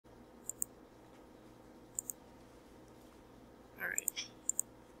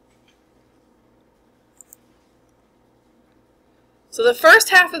So the first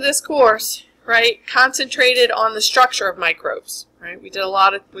half of this course, right, concentrated on the structure of microbes, right? We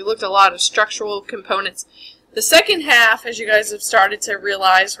looked at a lot of structural components. The second half, as you guys have started to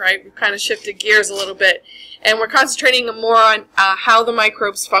realize, right, we've kind of shifted gears a little bit, and we're concentrating more on how the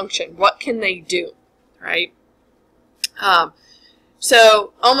microbes function. What can they do, right?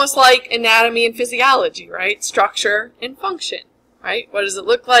 So almost like anatomy and physiology, right? Structure and function, right? What does it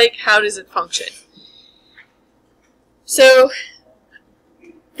look like? How does it function? So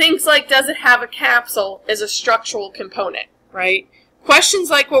things like, does it have a capsule, is a structural component, right? Questions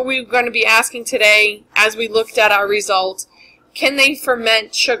like what we're going to be asking today as we looked at our results: can they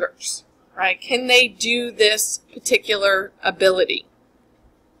ferment sugars, right? Can they do this particular ability?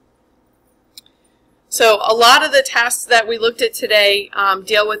 So a lot of the tests that we looked at today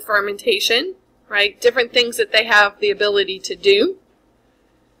deal with fermentation, right? Different things that they have the ability to do.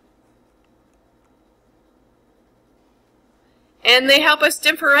 And they help us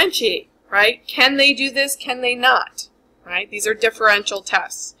differentiate, right? Can they do this? Can they not? Right? These are differential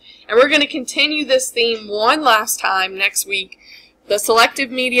tests. And we're going to continue this theme one last time next week. The selective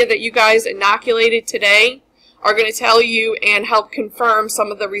media that you guys inoculated today are going to tell you and help confirm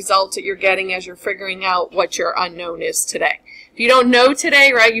some of the results that you're getting as you're figuring out what your unknown is today. If you don't know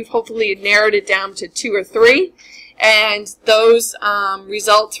today, right, you've hopefully narrowed it down to 2 or 3, and those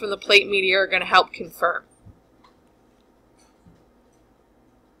results from the plate media are going to help confirm.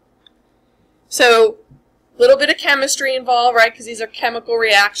 So a little bit of chemistry involved, right, because these are chemical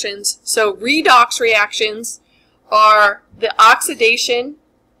reactions. So redox reactions are the oxidation,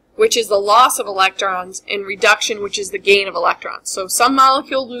 which is the loss of electrons, and reduction, which is the gain of electrons. So some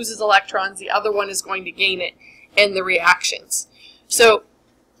molecule loses electrons, the other one is going to gain it in the reactions. So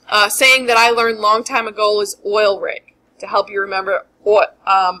saying that I learned a long time ago is oil rig, to help you remember.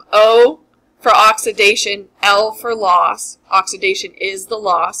 O for oxidation, L for loss. Oxidation is the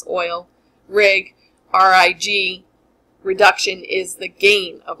loss, oil. Rig, RIG, reduction is the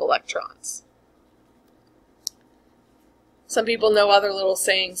gain of electrons. Some people know other little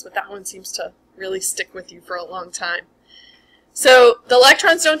sayings, but that one seems to really stick with you for a long time. So the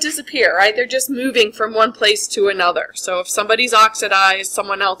electrons don't disappear, right? They're just moving from one place to another. So if somebody's oxidized,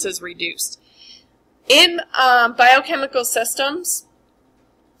 someone else is reduced. In biochemical systems,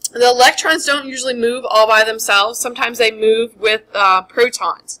 the electrons don't usually move all by themselves. Sometimes they move with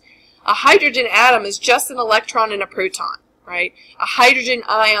protons. A hydrogen atom is just an electron and a proton, right? A hydrogen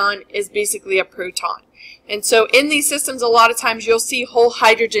ion is basically a proton. And so in these systems, a lot of times you'll see whole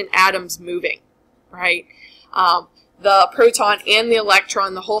hydrogen atoms moving, right? The proton and the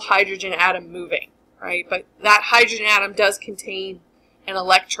electron, the whole hydrogen atom moving, right? But that hydrogen atom does contain an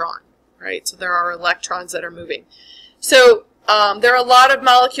electron, right? So there are electrons that are moving. So there are a lot of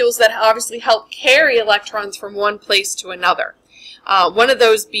molecules that obviously help carry electrons from one place to another. One of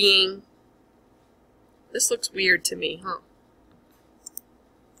those being, this looks weird to me, huh?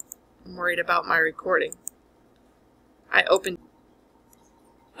 I'm worried about my recording. I opened,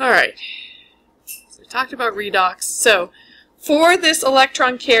 alright, so we talked about redox. So for this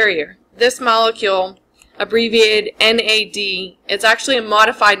electron carrier, this molecule, abbreviated NAD, it's actually a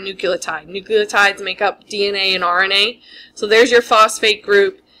modified nucleotide. Nucleotides make up DNA and RNA. So there's your phosphate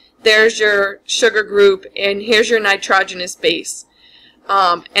group, there's your sugar group, and here's your nitrogenous base.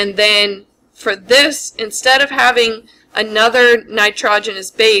 And then for this, instead of having another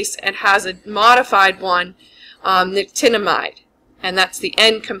nitrogenous base, it has a modified one, nicotinamide, and that's the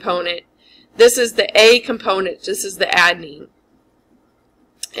N component. This is the A component, this is the adenine.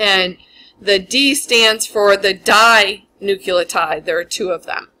 And the D stands for the dinucleotide. There are 2 of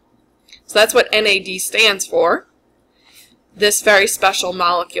them. So that's what NAD stands for, this very special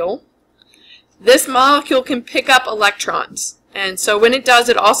molecule. This molecule can pick up electrons. And so when it does,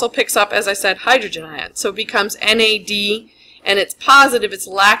 it also picks up, as I said, hydrogen ions. So it becomes NAD, and it's positive, it's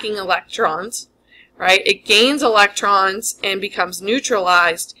lacking electrons, right? It gains electrons and becomes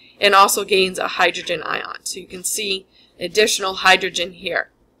neutralized, and also gains a hydrogen ion. So you can see additional hydrogen here.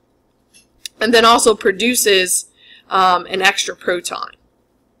 And then also produces an extra proton.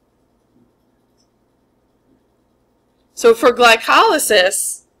 So for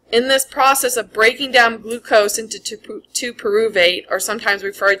glycolysis, in this process of breaking down glucose into 2-pyruvate, or sometimes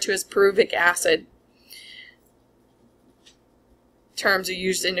referred to as pyruvic acid, terms are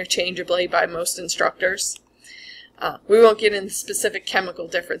used interchangeably by most instructors. We won't get into specific chemical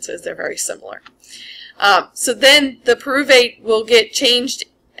differences, they're very similar. So then the pyruvate will get changed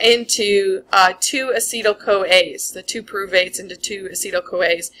into 2-acetyl-CoAs, the 2 pyruvates into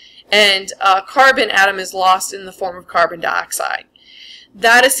 2-acetyl-CoAs, and a carbon atom is lost in the form of carbon dioxide.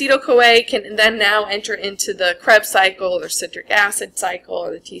 That acetyl-CoA can then now enter into the Krebs cycle, or citric acid cycle,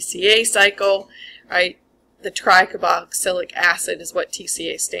 or the TCA cycle, right? The tricarboxylic acid is what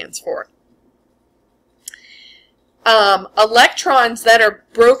TCA stands for. Electrons that are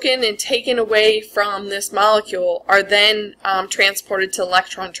broken and taken away from this molecule are then transported to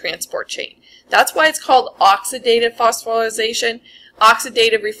electron transport chain. That's why it's called oxidative phosphorylation.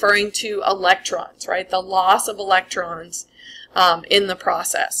 Oxidative referring to electrons, right? The loss of electrons in the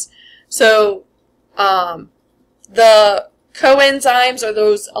process. So the coenzymes are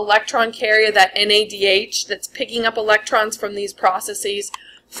those electron carrier, that NADH, that's picking up electrons from these processes,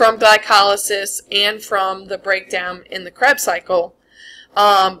 from glycolysis and from the breakdown in the Krebs cycle,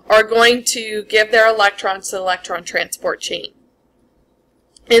 are going to give their electrons to the electron transport chain.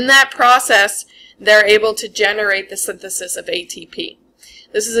 In that process, they're able to generate the synthesis of ATP.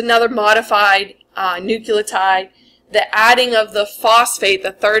 This is another modified nucleotide. The adding of the phosphate,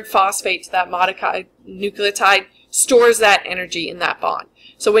 the third phosphate to that modified nucleotide, stores that energy in that bond.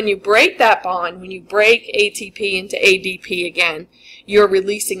 So when you break that bond, when you break ATP into ADP again, you're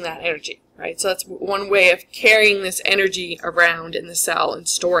releasing that energy, right? So that's one way of carrying this energy around in the cell and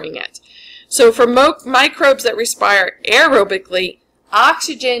storing it. So for microbes that respire aerobically,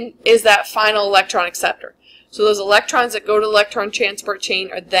 oxygen is that final electron acceptor. So those electrons that go to the electron transport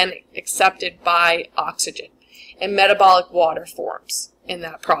chain are then accepted by oxygen, and metabolic water forms in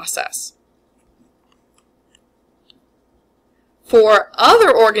that process. For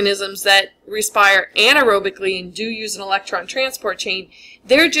other organisms that respire anaerobically and do use an electron transport chain,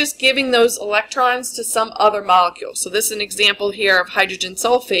 they're just giving those electrons to some other molecule. So this is an example here of hydrogen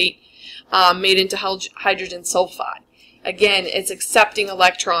sulfate made into hydrogen sulfide. Again, it's accepting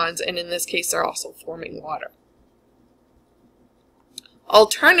electrons, and in this case, they're also forming water.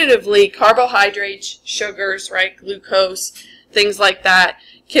 Alternatively, carbohydrates, sugars, right, glucose, things like that,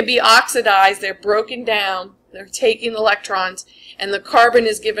 can be oxidized. They're broken down. They're taking electrons, and the carbon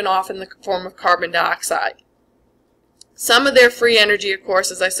is given off in the form of carbon dioxide. Some of their free energy, of course,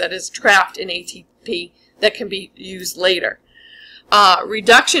 as I said, is trapped in ATP that can be used later.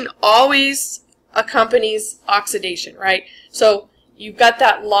 Reduction always accompanies oxidation, right? So you've got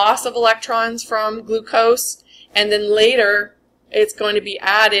that loss of electrons from glucose, and then later it's going to be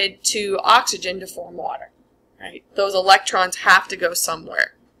added to oxygen to form water, right? Those electrons have to go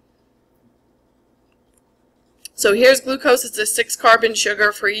somewhere. So here's glucose. It's a 6-carbon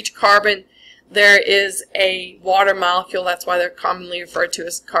sugar. For each carbon, there is a water molecule. That's why they're commonly referred to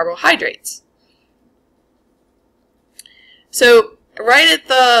as carbohydrates. So right at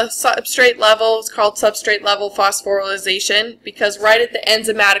the substrate level, it's called substrate level phosphorylation, because right at the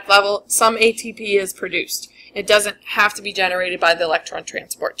enzymatic level, some ATP is produced. It doesn't have to be generated by the electron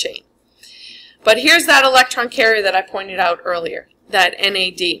transport chain. But here's that electron carrier that I pointed out earlier, that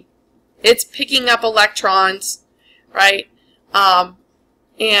NAD. It's picking up electrons, right,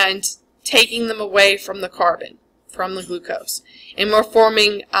 and taking them away from the carbon, from the glucose. And we're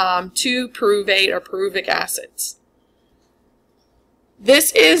forming 2 pyruvate or pyruvic acids.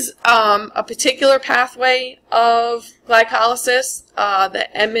 This is a particular pathway of glycolysis, the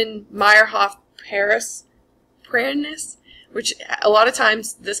Emmon-Meyerhoff-Paris, which a lot of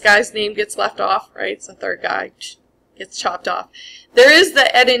times this guy's name gets left off, right? It's the third guy gets chopped off. There is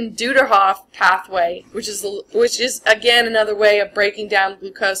the Eden-Duderhoff pathway, which is again another way of breaking down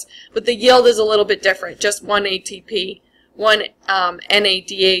glucose, but the yield is a little bit different. Just one ATP, one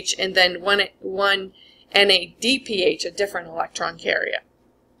NADH, and then one NADPH, a different electron carrier.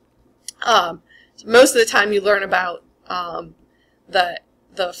 So most of the time you learn about the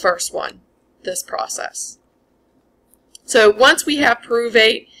first one, this process. So once we have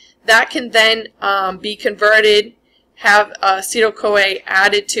pyruvate, that can then be converted, have acetyl-CoA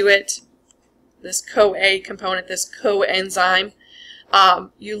added to it, this CoA component, this coenzyme.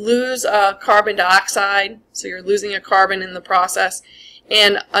 You lose carbon dioxide, so you're losing a carbon in the process,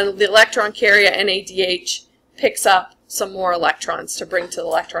 and the electron carrier NADH picks up some more electrons to bring to the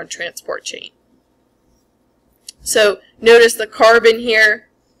electron transport chain. So notice the carbon here,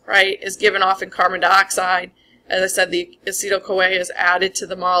 right, is given off in carbon dioxide. As I said, the acetyl-CoA is added to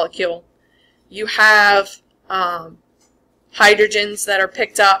the molecule. You have hydrogens that are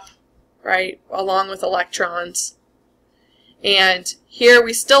picked up, right, along with electrons. And here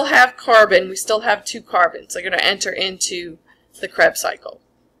we still have carbon. We still have 2 carbons. They're going to enter into the Krebs cycle.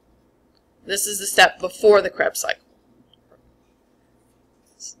 This is the step before the Krebs cycle.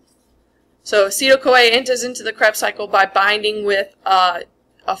 So acetyl-CoA enters into the Krebs cycle by binding with a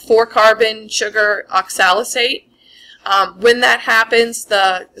 4-carbon sugar oxalisate. When that happens,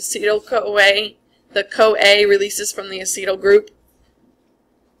 the acetyl-CoA, the CoA releases from the acetyl group,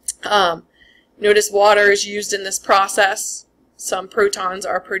 Notice water is used in this process. Some protons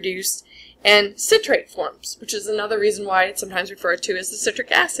are produced, and citrate forms, which is another reason why it's sometimes referred to as the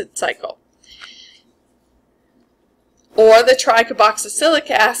citric acid cycle. Or the tricarboxylic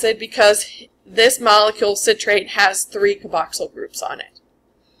acid, because this molecule, citrate, has 3 carboxyl groups on it.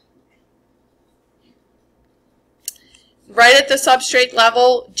 Right at the substrate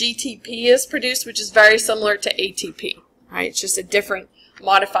level, GTP is produced, which is very similar to ATP. Right? It's just a different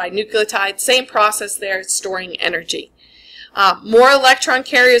modified nucleotide. Same process there, it's storing energy. More electron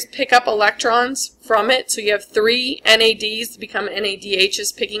carriers pick up electrons from it, so you have 3 NADs to become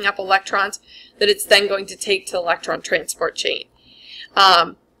NADHs picking up electrons that it's then going to take to the electron transport chain.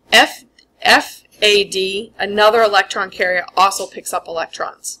 FAD, another electron carrier, also picks up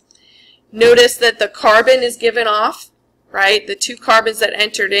electrons. Notice that the carbon is given off, right? The 2 carbons that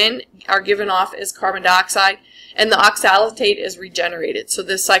entered in are given off as carbon dioxide, and the oxalate is regenerated. So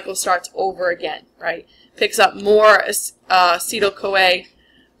this cycle starts over again, right? Picks up more acetyl-CoA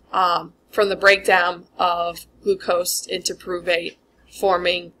from the breakdown of glucose into pyruvate,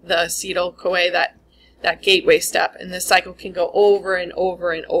 forming the acetyl-CoA, that gateway step. And this cycle can go over and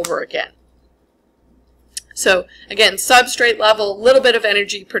over and over again. So again, substrate level, a little bit of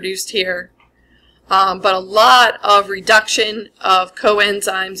energy produced here, but a lot of reduction of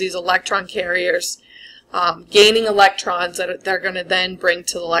coenzymes, these electron carriers, gaining electrons that they're going to then bring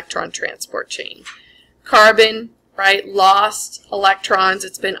to the electron transport chain. Carbon, right, lost electrons,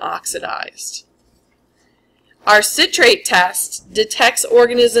 it's been oxidized. Our citrate test detects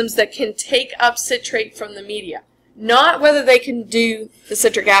organisms that can take up citrate from the media, not whether they can do the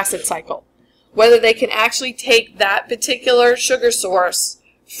citric acid cycle, whether they can actually take that particular sugar source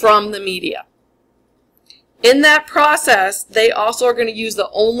from the media. In that process, they also are going to use the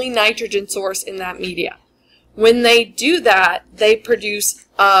only nitrogen source in that media. When they do that, they produce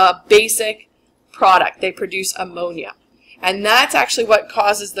a basic product. They produce ammonia. And that's actually what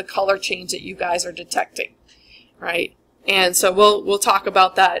causes the color change that you guys are detecting, right? And so we'll talk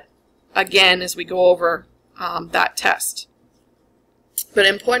about that again as we go over that test. But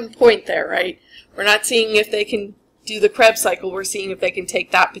an important point there, right? We're not seeing if they can do the Krebs cycle. We're seeing if they can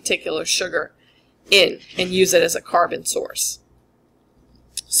take that particular sugar in and use it as a carbon source.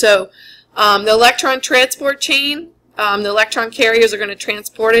 So the electron transport chain, the electron carriers are going to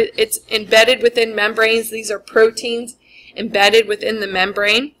transport it. It's embedded within membranes. These are proteins embedded within the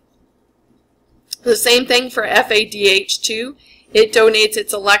membrane. The same thing for FADH2. It donates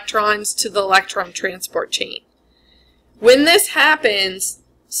its electrons to the electron transport chain. When this happens,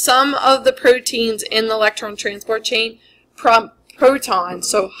 some of the proteins in the electron transport chain prompt protons,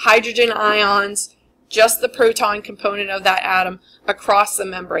 so hydrogen ions, just the proton component of that atom, across the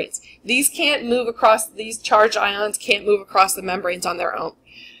membranes. These can't move across, these charged ions can't move across the membranes on their own.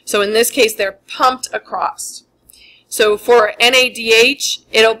 So in this case, they're pumped across. So for NADH,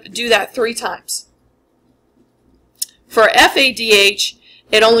 it'll do that 3 times. For FADH,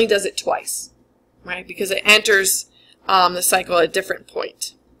 it only does it twice, right? Because it enters the cycle at a different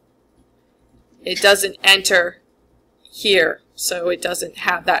point. It doesn't enter here, so it doesn't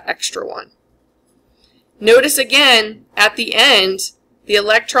have that extra one. Notice again, at the end, the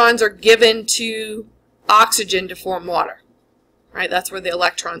electrons are given to oxygen to form water, right? That's where the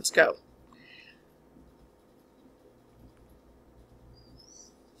electrons go.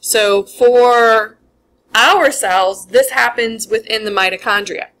 So for our cells, this happens within the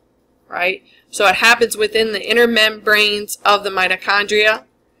mitochondria, right? So it happens within the inner membranes of the mitochondria,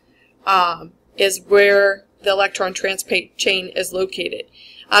 is where the electron transport chain is located.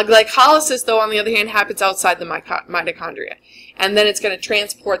 Glycolysis, though, on the other hand, happens outside the mitochondria, and then it's going to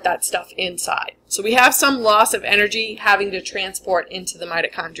transport that stuff inside. So we have some loss of energy having to transport into the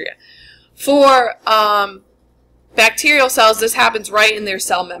mitochondria. For bacterial cells, this happens right in their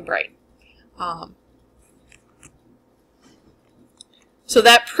cell membrane. So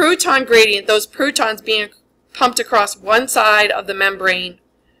that proton gradient, those protons being pumped across one side of the membrane,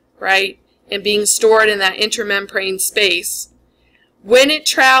 right, and being stored in that intermembrane space, when it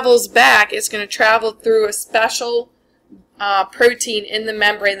travels back, it's going to travel through a special protein in the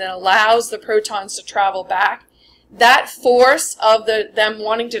membrane that allows the protons to travel back. That force of them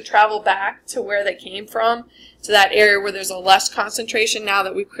wanting to travel back to where they came from, to that area where there's a less concentration, now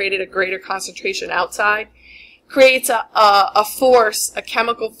that we've created a greater concentration outside, creates a force, a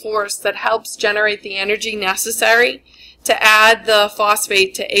chemical force that helps generate the energy necessary to add the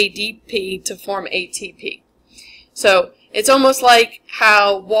phosphate to ADP to form ATP. So it's almost like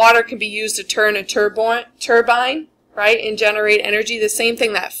how water can be used to turn a turbine, right, and generate energy. The same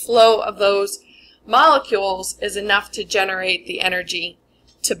thing, that flow of those molecules is enough to generate the energy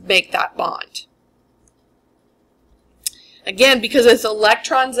to make that bond. Again, because it's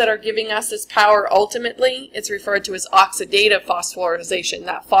electrons that are giving us this power ultimately, it's referred to as oxidative phosphorylation.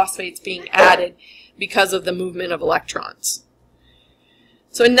 That phosphate's being added because of the movement of electrons.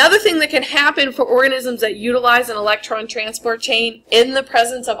 So another thing that can happen for organisms that utilize an electron transport chain in the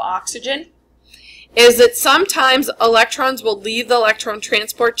presence of oxygen is that sometimes electrons will leave the electron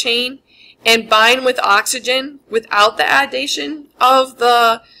transport chain and bind with oxygen without the addition of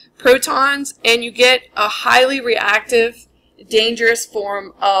the protons, and you get a highly reactive, dangerous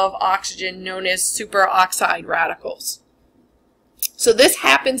form of oxygen known as superoxide radicals. So this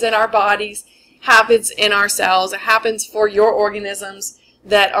happens in our bodies, happens in our cells, it happens for your organisms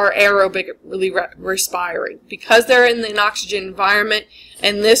that are aerobically respiring. Because they're in an oxygen environment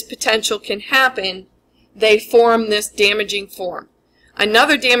and this potential can happen, they form this damaging form.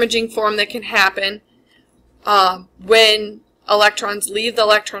 Another damaging form that can happen when electrons leave the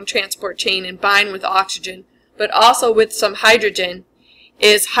electron transport chain and bind with oxygen, but also with some hydrogen,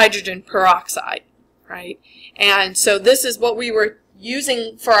 is hydrogen peroxide, right? And so this is what we were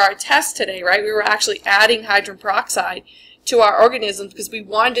using for our test today, right? We were actually adding hydrogen peroxide to our organisms because we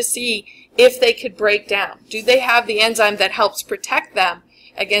wanted to see if they could break down. Do they have the enzyme that helps protect them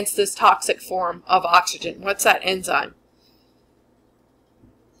against this toxic form of oxygen? What's that enzyme?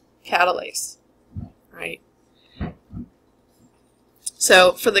 Catalase, right?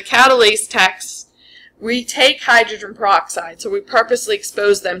 So for the catalase text, we take hydrogen peroxide, so we purposely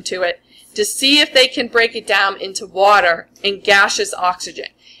expose them to it to see if they can break it down into water and gaseous oxygen.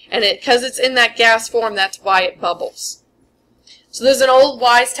 And because it's in that gas form, that's why it bubbles. So there's an old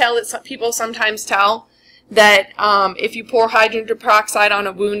wise tale that people sometimes tell that if you pour hydrogen peroxide on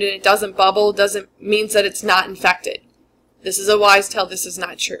a wound and it doesn't bubble, means that it's not infected. This is a wise tale. This is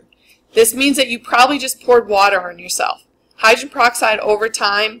not true. This means that you probably just poured water on yourself. Hydrogen peroxide over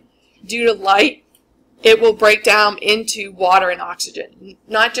time, due to light, it will break down into water and oxygen.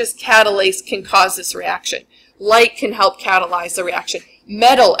 Not just catalase can cause this reaction. Light can help catalyze the reaction.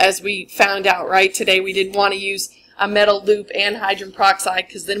 Metal, as we found out, right, today, we didn't want to use a metal loop and hydrogen peroxide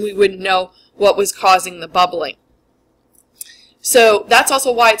because then we wouldn't know what was causing the bubbling. So that's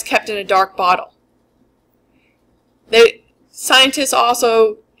also why it's kept in a dark bottle. Scientists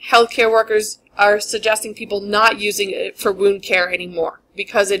also, healthcare workers, are suggesting people not using it for wound care anymore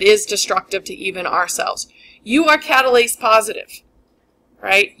because it is destructive to even our cells. You are catalase positive,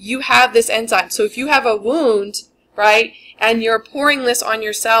 right? You have this enzyme. So if you have a wound, right, and you're pouring this on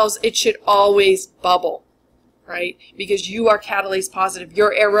your cells, it should always bubble, right? Because you are catalase positive.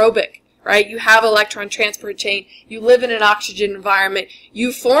 You're aerobic, right? You have electron transport chain. You live in an oxygen environment.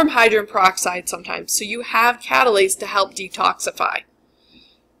 You form hydrogen peroxide sometimes. So you have catalase to help detoxify.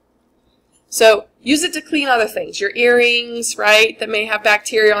 So use it to clean other things. Your earrings, right, that may have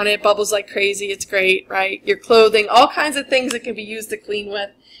bacteria on it, bubbles like crazy, it's great, right? Your clothing, all kinds of things that can be used to clean with,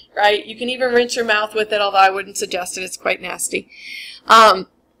 right? You can even rinse your mouth with it, although I wouldn't suggest it. It's quite nasty.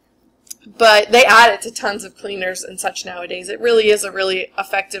 But they add it to tons of cleaners and such nowadays. It really is a really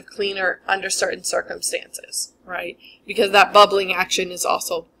effective cleaner under certain circumstances, right? Because that bubbling action is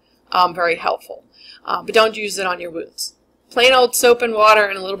also very helpful. But don't use it on your wounds. Plain old soap and water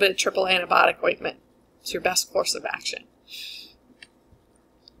and a little bit of triple antibiotic ointment. It's your best course of action.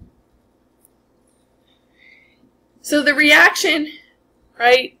 So the reaction,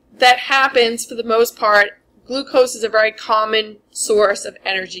 right, that happens for the most part, glucose is a very common source of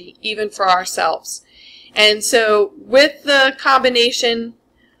energy, even for ourselves. And so with the combination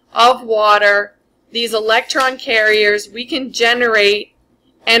of water, these electron carriers, we can generate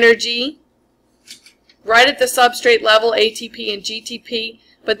energy right at the substrate level, ATP and GTP,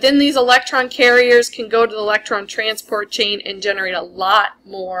 but then these electron carriers can go to the electron transport chain and generate a lot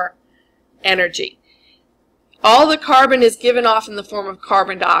more energy. All the carbon is given off in the form of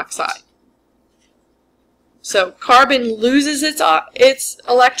carbon dioxide. So carbon loses its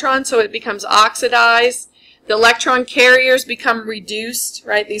electron, so it becomes oxidized. The electron carriers become reduced,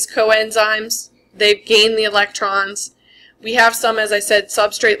 right? These coenzymes, they've gained the electrons. We have some, as I said,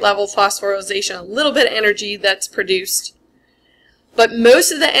 substrate level phosphorylation, a little bit of energy that's produced. But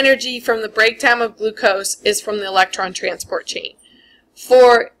most of the energy from the breakdown of glucose is from the electron transport chain.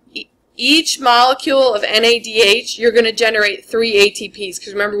 For each molecule of NADH, you're going to generate 3 ATPs,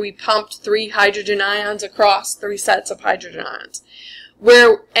 because remember we pumped 3 hydrogen ions across, 3 sets of hydrogen ions.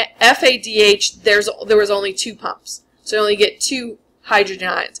 Where FADH, there was only 2 pumps, so you only get 2 hydrogen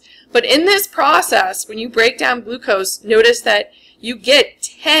ions. But in this process, when you break down glucose, notice that you get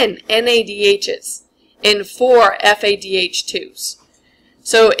 10 NADHs and 4 FADH2s.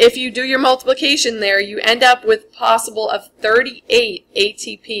 So if you do your multiplication there, you end up with possible of 38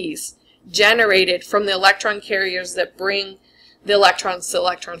 ATPs generated from the electron carriers that bring the electrons to the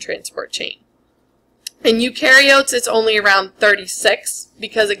electron transport chain. In eukaryotes, it's only around 36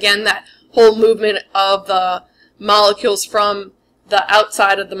 because, again, that whole movement of the molecules from the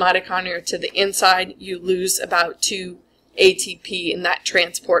outside of the mitochondria to the inside, you lose about 2 ATP in that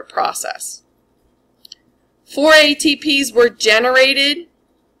transport process. 4 ATPs were generated,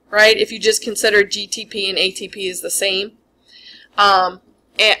 right, if you just consider GTP and ATP is the same, at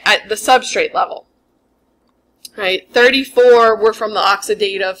the substrate level. Right, 34 were from the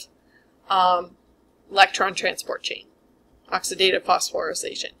oxidative electron transport chain, oxidative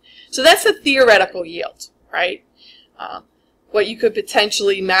phosphorylation. So that's the theoretical yield, right? What you could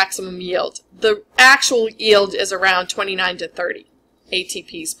potentially maximum yield. The actual yield is around 29 to 30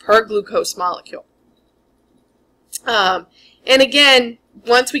 ATPs per glucose molecule. And again,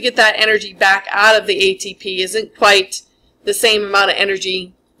 once we get that energy back out of the ATP, isn't quite the same amount of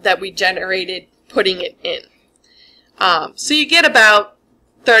energy that we generated putting it in. So you get about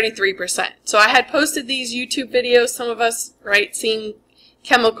 33%. So I had posted these YouTube videos, some of us, right, seeing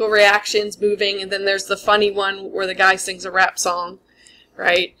chemical reactions moving, and then there's the funny one where the guy sings a rap song,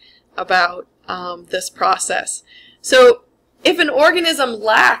 right, about this process. So if an organism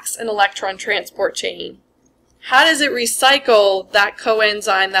lacks an electron transport chain, how does it recycle that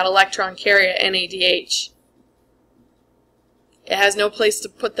coenzyme, that electron carrier, NADH? It has no place to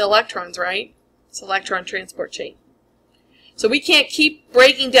put the electrons, right? It's electron transport chain. So we can't keep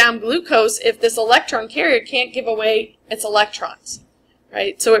breaking down glucose if this electron carrier can't give away its electrons,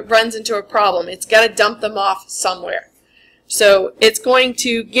 right? So it runs into a problem. It's got to dump them off somewhere. So it's going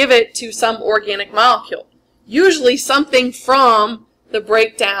to give it to some organic molecule, usually something from the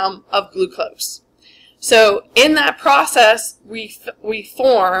breakdown of glucose. So in that process, we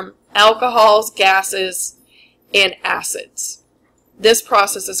form alcohols, gases, and acids. This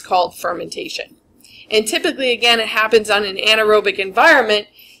process is called fermentation. And typically, again, it happens on an anaerobic environment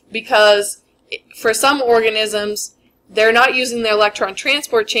because for some organisms, they're not using their electron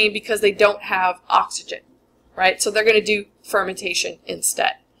transport chain because they don't have oxygen, right? So they're going to do fermentation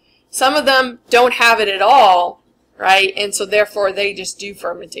instead. Some of them don't have it at all, right? And so therefore, they just do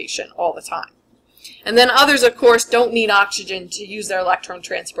fermentation all the time. And then others, of course, don't need oxygen to use their electron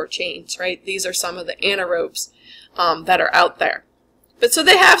transport chains, right? These are some of the anaerobes that are out there. But so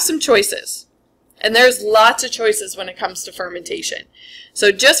they have some choices. And there's lots of choices when it comes to fermentation.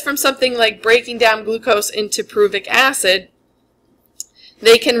 So just from something like breaking down glucose into pyruvic acid,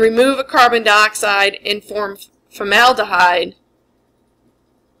 they can remove a carbon dioxide and form formaldehyde.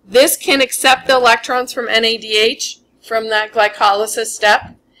 This can accept the electrons from NADH from that glycolysis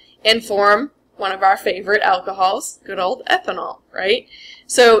step and form one of our favorite alcohols, good old ethanol, right?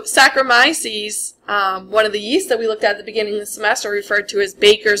 So Saccharomyces, one of the yeasts that we looked at the beginning of the semester, referred to as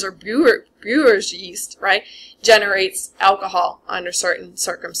baker's or brewer's yeast, right, generates alcohol under certain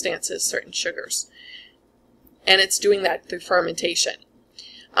circumstances, certain sugars. And it's doing that through fermentation.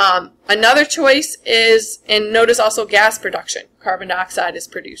 Another choice is, and notice also gas production. Carbon dioxide is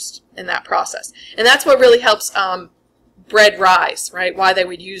produced in that process. And that's what really helps bread rise, right, why they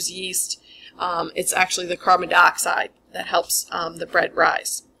would use yeast. It's actually the carbon dioxide that helps the bread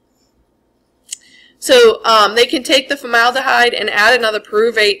rise. So they can take the formaldehyde and add another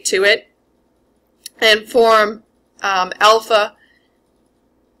pyruvate to it and form alpha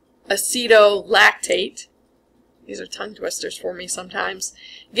acetolactate. These are tongue twisters for me sometimes.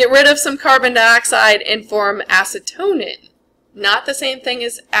 Get rid of some carbon dioxide and form acetonin. Not the same thing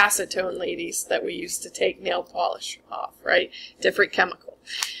as acetone, ladies, that we used to take nail polish off, right? Different chemical.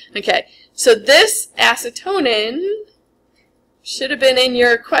 Okay, so this acetonin should have been in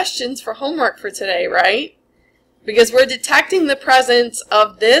your questions for homework for today, right? Because we're detecting the presence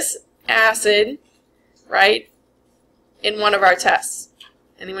of this acid, right, in one of our tests.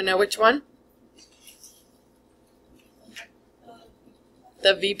 Anyone know which one?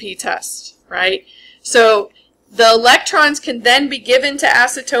 The VP test, right? So the electrons can then be given to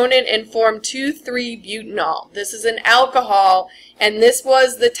acetonin and form 2,3-butanol. This is an alcohol, and this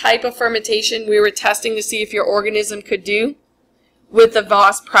was the type of fermentation we were testing to see if your organism could do with the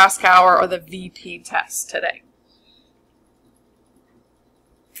Voss-Proskauer or the VP test today.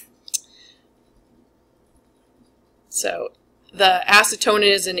 So the acetonin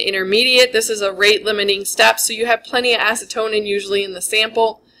is an intermediate. This is a rate-limiting step, so you have plenty of acetonin usually in the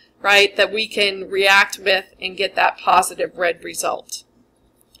sample, right, that we can react with and get that positive red result.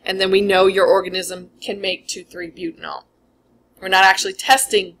 And then we know your organism can make 2,3-butanol. We're not actually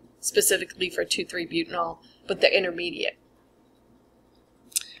testing specifically for 2,3-butanol, but the intermediate.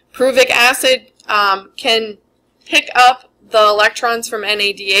 Pruvic acid can pick up the electrons from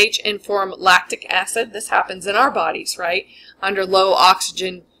NADH and form lactic acid. This happens in our bodies, right? Under low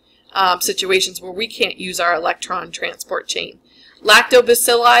oxygen situations where we can't use our electron transport chain.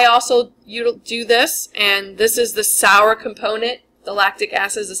 Lactobacilli also do this, and this is the sour component. The lactic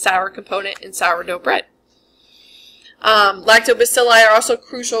acid is a sour component in sourdough bread. Lactobacilli are also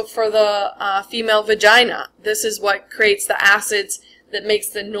crucial for the female vagina. This is what creates the acids that makes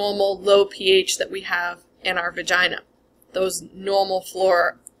the normal low pH that we have in our vagina. Those normal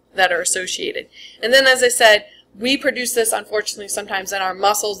flora that are associated. And then, as I said, we produce this, unfortunately, sometimes in our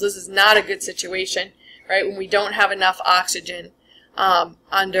muscles. This is not a good situation, right, when we don't have enough oxygen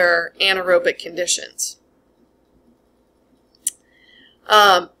under anaerobic conditions.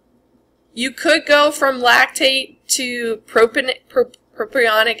 You could go from lactate to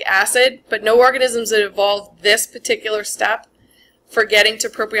propionic acid, but no organisms have evolved this particular step for getting to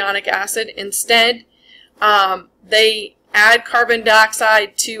propionic acid. Instead, they add carbon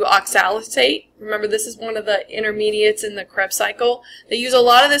dioxide to oxalate. Remember, this is one of the intermediates in the Krebs cycle. They use a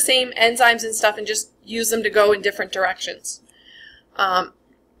lot of the same enzymes and stuff and just use them to go in different directions.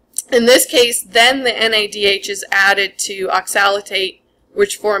 In this case, then the NADH is added to oxalate,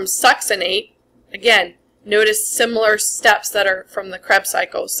 which forms succinate. Again, notice similar steps that are from the Krebs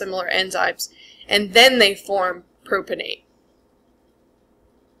cycle, similar enzymes, and then they form propionate.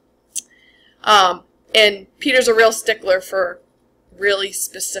 And Peter's a real stickler for really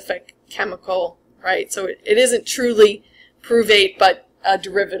specific chemical, right? So it isn't truly pruvate, but a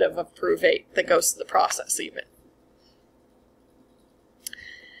derivative of pruvate that goes through the process even.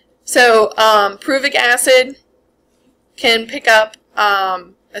 So pruvic acid can pick up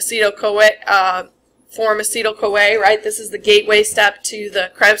acetyl-CoA, form acetyl-CoA, right? This is the gateway step to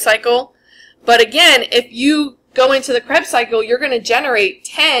the Krebs cycle. But again, if you go into the Krebs cycle, you're going to generate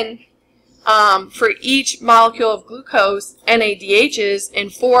 10 for each molecule of glucose, NADHs,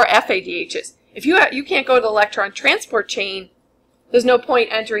 and 4 FADHs. If you can't go to the electron transport chain, there's no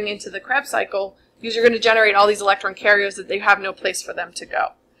point entering into the Krebs cycle because you're going to generate all these electron carriers that they have no place for them to go.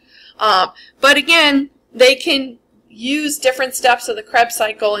 But again, they can use different steps of the Krebs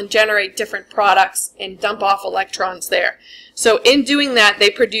cycle and generate different products and dump off electrons there. So in doing that,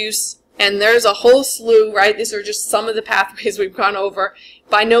 they produce, and there's a whole slew, right? These are just some of the pathways we've gone over.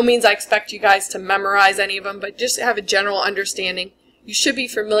 By no means I expect you guys to memorize any of them, but just have a general understanding. You should be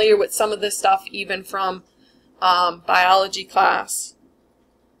familiar with some of this stuff even from biology class.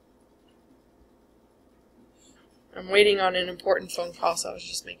 I'm waiting on an important phone call, so I was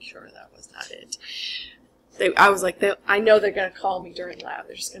just making sure that was not it. I was like, I know they're going to call me during lab.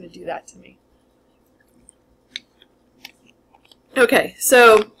 They're just going to do that to me. Okay,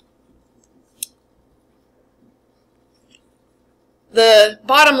 so the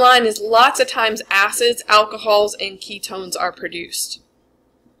bottom line is lots of times acids, alcohols, and ketones are produced.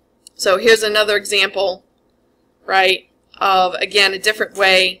 So here's another example, right, of, again, a different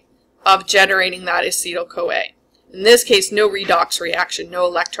way of generating that acetyl-CoA. In this case, no redox reaction, no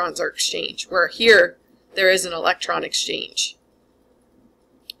electrons are exchanged, where here there is an electron exchange.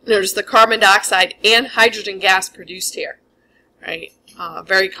 Notice the carbon dioxide and hydrogen gas produced here, right?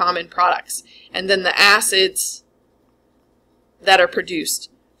 Very common products. And then the acids that are produced.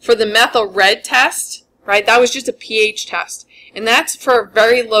 For the methyl red test, right, that was just a pH test. And that's for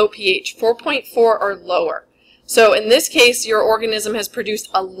very low pH, 4.4 or lower. So in this case, your organism has produced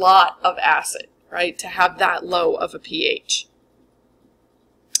a lot of acid, right, to have that low of a pH.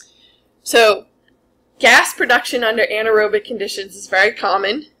 So gas production under anaerobic conditions is very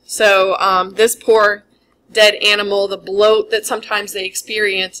common. So this poor dead animal, the bloat that sometimes they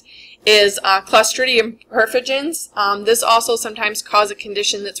experience is Clostridium perfringens. This also sometimes causes a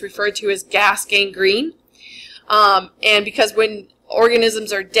condition that's referred to as gas gangrene. And because when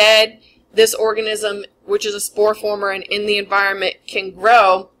organisms are dead, this organism, which is a spore former and in the environment, can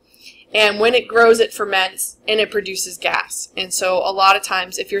grow. And when it grows, it ferments and it produces gas. And so a lot of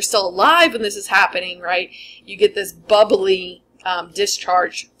times, if you're still alive when this is happening, right, you get this bubbly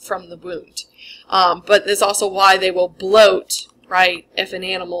discharge from the wound. But that's also why they will bloat, right, if an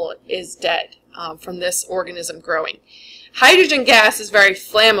animal is dead from this organism growing. Hydrogen gas is very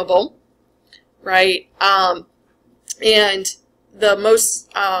flammable, right, and the most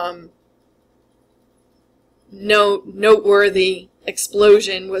noteworthy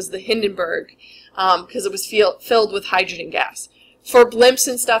explosion was the Hindenburg because it was filled with hydrogen gas. For blimps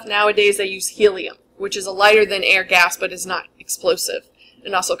and stuff nowadays, they use helium, which is a lighter than air gas, but is not explosive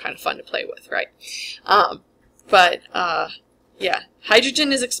and also kind of fun to play with, right? Yeah,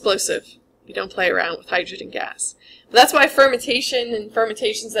 hydrogen is explosive. You don't play around with hydrogen gas. That's why fermentation and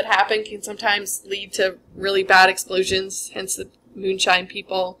fermentations that happen can sometimes lead to really bad explosions, hence the moonshine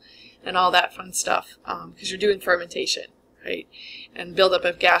people and all that fun stuff, because you're doing fermentation, right? And buildup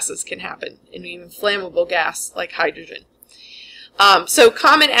of gases can happen, and even flammable gas like hydrogen. So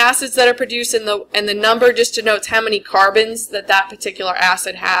common acids that are produced, and the number just denotes how many carbons that particular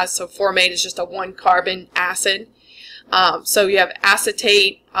acid has. So formate is just a 1-carbon acid. So you have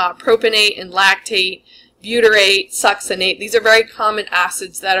acetate, propionate, and lactate, butyrate, succinate. These are very common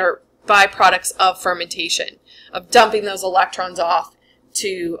acids that are byproducts of fermentation, of dumping those electrons off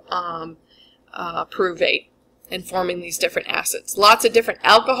to pyruvate and forming these different acids. Lots of different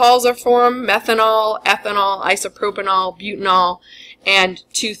alcohols are formed: methanol, ethanol, isopropanol, butanol, and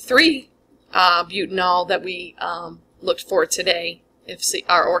 2,3-butanol that we looked for today, if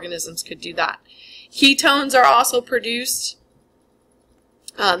our organisms could do that. Ketones are also produced.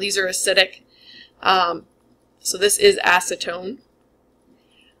 These are acidic. So this is acetone.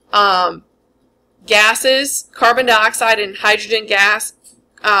 Gases, carbon dioxide and hydrogen gas.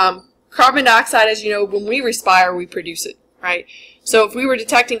 Carbon dioxide, as you know, when we respire, we produce it, right? So if we were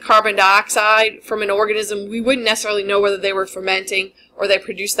detecting carbon dioxide from an organism, we wouldn't necessarily know whether they were fermenting or they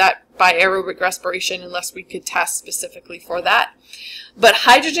produced that by aerobic respiration unless we could test specifically for that. But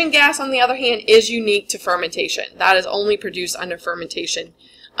hydrogen gas, on the other hand, is unique to fermentation. That is only produced under fermentation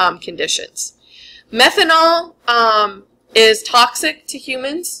conditions. Methanol is toxic to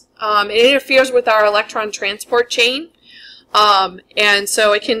humans. It interferes with our electron transport chain. And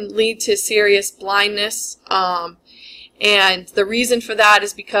so it can lead to serious blindness. And the reason for that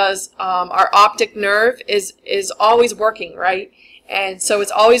is because our optic nerve is always working, right? And so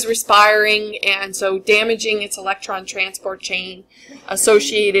it's always respiring, and so damaging its electron transport chain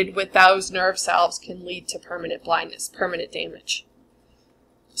associated with those nerve cells can lead to permanent blindness, permanent damage.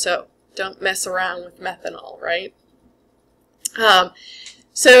 So don't mess around with methanol, right?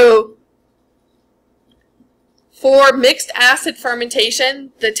 So for mixed acid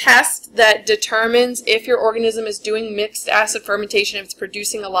fermentation, the test that determines if your organism is doing mixed acid fermentation, if it's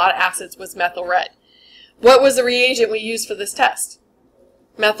producing a lot of acids, was methyl red. What was the reagent we used for this test?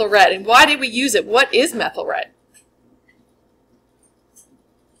 Methyl red. And why did we use it? What is methyl red?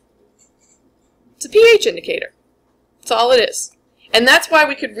 It's a pH indicator. That's all it is. And that's why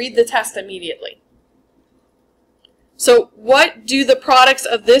we could read the test immediately. So what do the products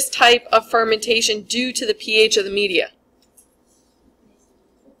of this type of fermentation do to the pH of the media?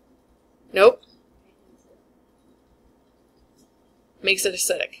 Nope. Makes it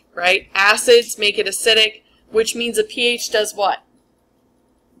acidic, right? Acids make it acidic, which means the pH does what?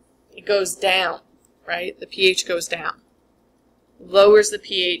 It goes down, right? The pH goes down. Lowers the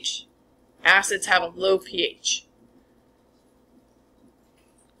pH. Acids have a low pH.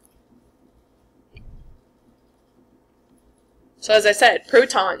 So as I said,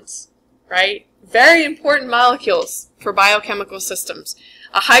 protons, right? Very important molecules for biochemical systems.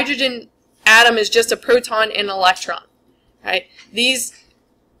 A hydrogen atom is just a proton and an electron, right? These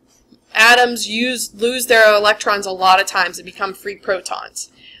atoms lose their electrons a lot of times and become free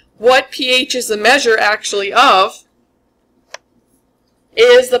protons. What pH is the measure actually of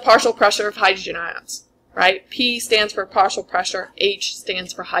is the partial pressure of hydrogen ions, right? P stands for partial pressure, H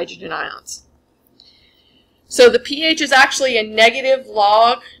stands for hydrogen ions. So the pH is actually a negative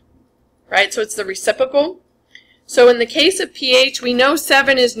log, right? So it's the reciprocal. So in the case of pH, we know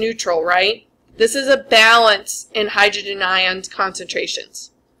 7 is neutral, right? This is a balance in hydrogen ion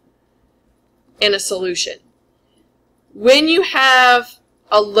concentrations in a solution. When you have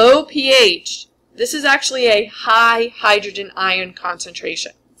a low pH, this is actually a high hydrogen ion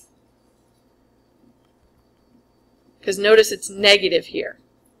concentration. Because notice it's negative here.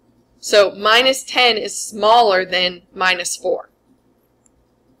 So minus 10 is smaller than minus 4.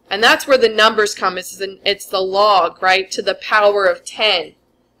 And that's where the numbers come. It's the log, right, to the power of 10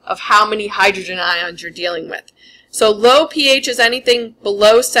 of how many hydrogen ions you're dealing with. So low pH is anything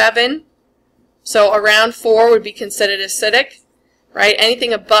below 7. So around 4 would be considered acidic, right?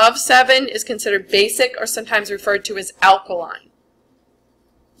 Anything above 7 is considered basic, or sometimes referred to as alkaline.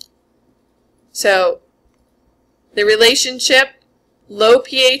 So the relationship, low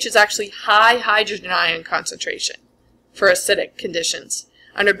pH is actually high hydrogen ion concentration for acidic conditions.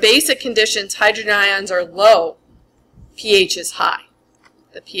 Under basic conditions, hydrogen ions are low, pH is high.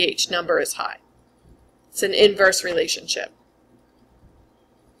 The pH number is high. It's an inverse relationship.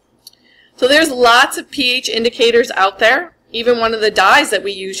 So there's lots of pH indicators out there. Even one of the dyes that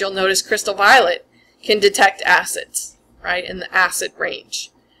we use, you'll notice crystal violet, can detect acids, right, in the acid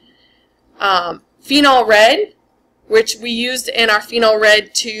range. Phenol red, which we used in our phenol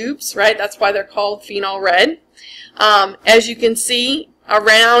red tubes, right? That's why they're called phenol red. As you can see,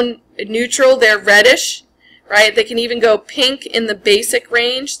 around neutral, they're reddish, right? They can even go pink in the basic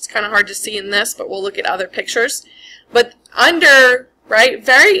range. It's kind of hard to see in this, but we'll look at other pictures. But under, right,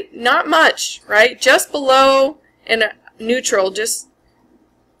 not much, right? Just below and neutral just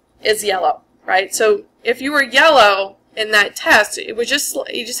is yellow, right? So if you were yellow in that test, it was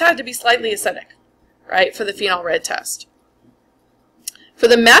you just had to be slightly acidic, right, for the phenol red test. For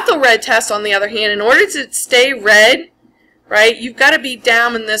the methyl red test, on the other hand, in order to stay red, right, you've got to be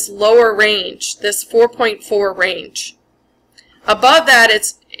down in this lower range, this 4.4 range. Above that,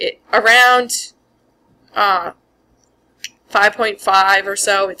 it's around 5.5 or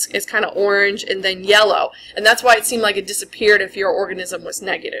so. It's kind of orange and then yellow. And that's why it seemed like it disappeared if your organism was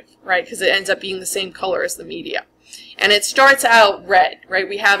negative, right, because it ends up being the same color as the media. And it starts out red, right?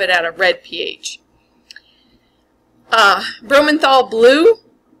 We have it at a red pH. Bromenthal blue,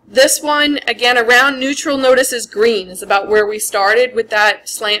 this one, again, around neutral, notice is green, is about where we started with that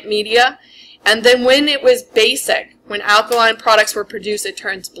slant media. And then when it was basic, when alkaline products were produced, it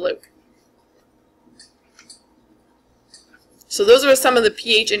turns blue. So those are some of the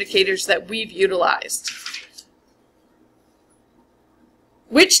pH indicators that we've utilized.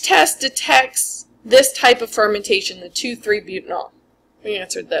 Which test detects this type of fermentation, the 2,3-butanol? We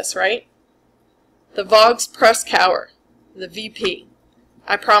answered this, right? The Voges-Proskauer, the VP.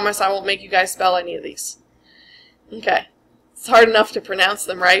 I promise I won't make you guys spell any of these. Okay. It's hard enough to pronounce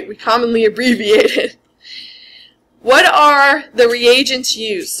them, right? We commonly abbreviate it. What are the reagents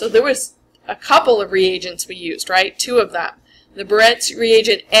used? So there was a couple of reagents we used, right? 2 of them. The Barrett's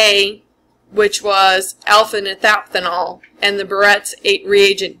reagent A, which was alpha-nethaphenol, and the Barrett's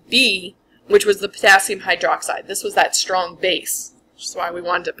reagent B, which was the potassium hydroxide. This was that strong base, which is why we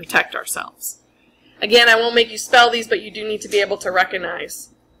wanted to protect ourselves. Again, I won't make you spell these, but you do need to be able to recognize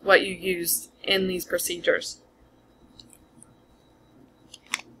what you used in these procedures.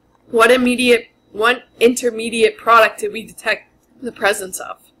 What intermediate product did we detect the presence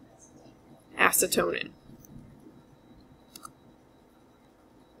of? Acetonin.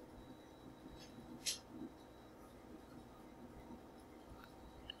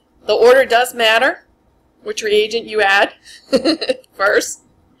 The order does matter, which reagent you add first,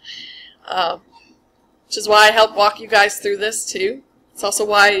 which is why I help walk you guys through this too. It's also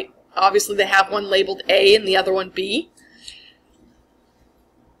why, obviously, they have one labeled A and the other one B.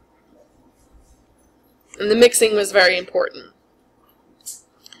 And the mixing was very important.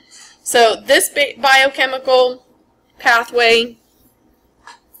 So this biochemical pathway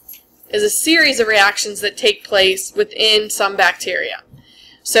is a series of reactions that take place within some bacteria.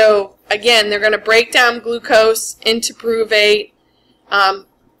 So again, they're going to break down glucose into pyruvate,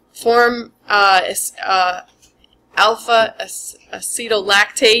 form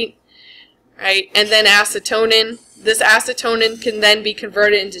alpha-acetolactate, right, and then acetonin. This acetonin can then be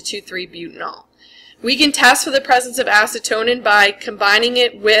converted into 2,3-butanol. We can test for the presence of acetonin by combining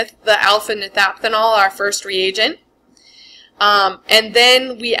it with the alpha-nethaphenol, our first reagent. And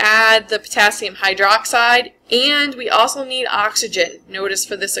then we add the potassium hydroxide, and we also need oxygen, notice,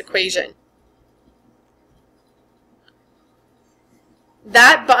 for this equation.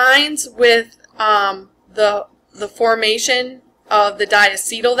 That binds with the formation of the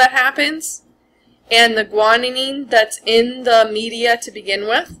diacetyl that happens and the guanine that's in the media to begin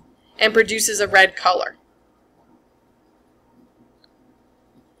with, and produces a red color.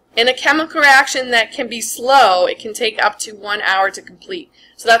 In a chemical reaction that can be slow, it can take up to 1 hour to complete.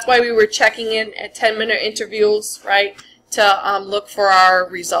 So that's why we were checking in at 10-minute intervals, right, to look for our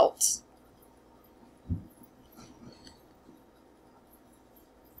results.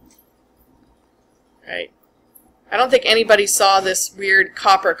 Right. I don't think anybody saw this weird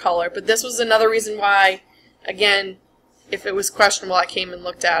copper color, but this was another reason why, again, if it was questionable, I came and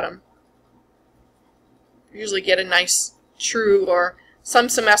looked at them. Usually get a nice true, or some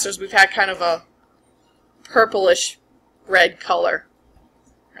semesters we've had kind of a purplish red color,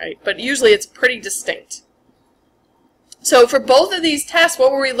 right? But usually it's pretty distinct. So for both of these tests,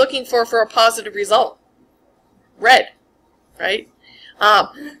 what were we looking for a positive result? Red, right?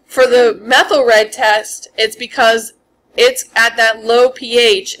 For the methyl red test, it's because it's at that low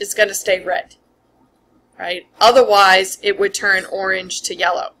pH, it's going to stay red, right? Otherwise, it would turn orange to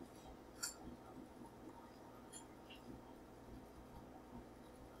yellow.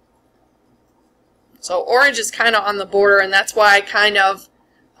 So orange is kind of on the border, and that's why I kind of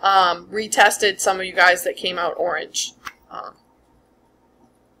retested some of you guys that came out orange.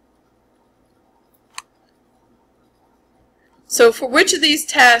 So for which of these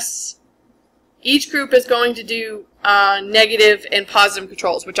tests, each group is going to do negative and positive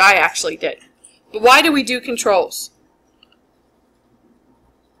controls, which I actually did. But why do we do controls?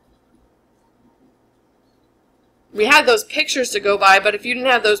 We had those pictures to go by, but if you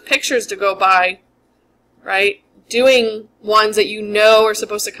didn't have those pictures to go by, right, doing ones that you know are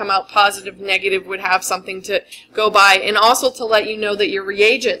supposed to come out positive, negative would have something to go by, and also to let you know that your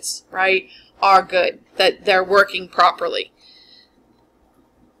reagents, right, are good, that they're working properly.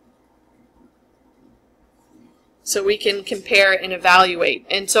 So we can compare and evaluate.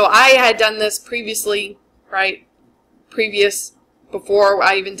 And so I had done this previously, right, before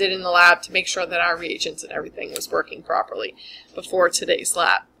I even did in the lab to make sure that our reagents and everything was working properly before today's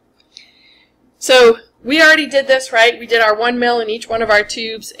lab. So we already did this, right? We did our 1 mil in each one of our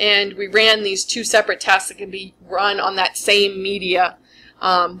tubes, and we ran these 2 separate tests that can be run on that same media.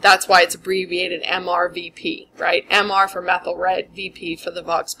 That's why it's abbreviated MRVP, right? MR for methyl red, VP for the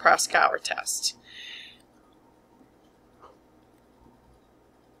Vogt-Proskauer test.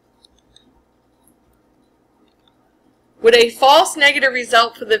 Would a false negative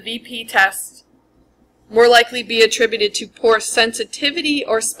result for the VP test more likely be attributed to poor sensitivity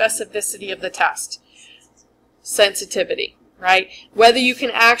or specificity of the test? Sensitivity, right? Whether you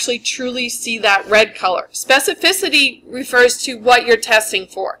can actually truly see that red color. Specificity refers to what you're testing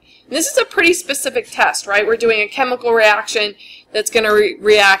for. And this is a pretty specific test, right? We're doing a chemical reaction that's going to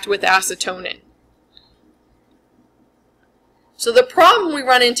react with acetonin. So the problem we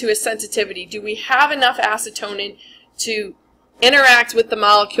run into is sensitivity. Do we have enough acetonin to interact with the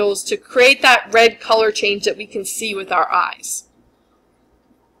molecules to create that red color change that we can see with our eyes?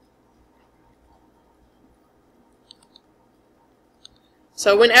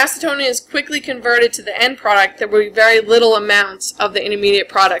 So when acetonin is quickly converted to the end product, there will be very little amounts of the intermediate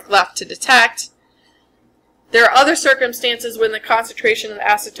product left to detect. There are other circumstances when the concentration of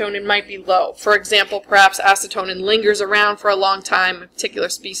acetonin might be low. For example, perhaps acetonin lingers around for a long time, a particular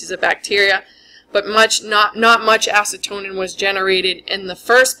species of bacteria, but not much acetonin was generated in the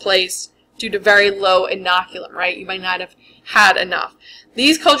first place due to very low inoculum, right? You might not have had enough.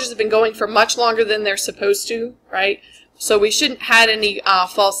 These cultures have been going for much longer than they're supposed to, right? So we shouldn't have had any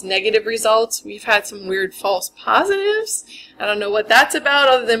false negative results. We've had some weird false positives. I don't know what that's about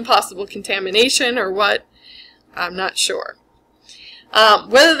other than possible contamination or what. I'm not sure.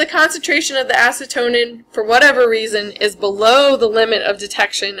 Whether the concentration of the acetonin, for whatever reason, is below the limit of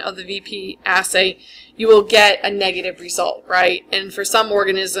detection of the VP assay, you will get a negative result, right? And for some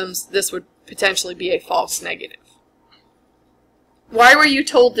organisms, this would potentially be a false negative. Why were you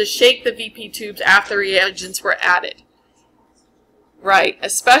told to shake the VP tubes after reagents were added? Right,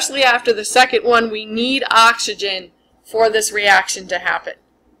 especially after the second one, we need oxygen for this reaction to happen.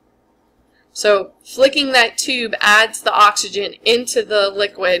 So flicking that tube adds the oxygen into the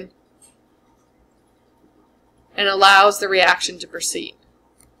liquid and allows the reaction to proceed.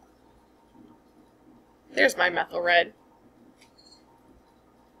 There's my methyl red.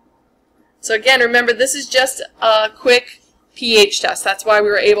 So again, remember, this is just a quick pH test. That's why we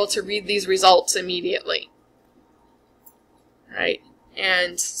were able to read these results immediately. Right?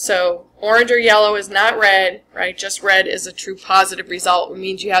 And so orange or yellow is not red, right? Just red is a true positive result. It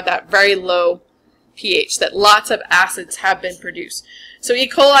means you have that very low pH, that lots of acids have been produced. So E.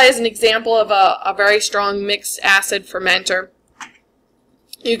 coli is an example of a very strong mixed acid fermenter.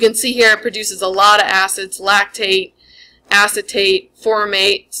 You can see here it produces a lot of acids: lactate, acetate,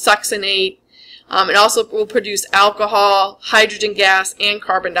 formate, succinate. It also will produce alcohol, hydrogen gas, and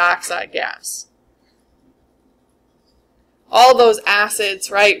carbon dioxide gas. All those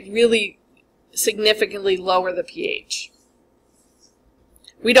acids, right, really significantly lower the pH.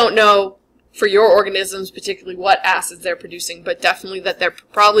 We don't know for your organisms particularly what acids they're producing, but definitely that they're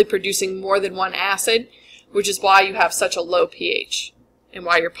probably producing more than one acid, which is why you have such a low pH and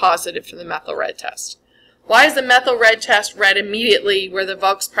why you're positive for the methyl red test. Why is the methyl red test red immediately where the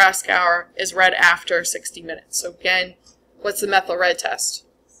Vogt-Proskauer is red after 60 minutes? So again, what's the methyl red test?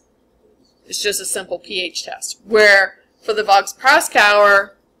 It's just a simple pH test. Where for the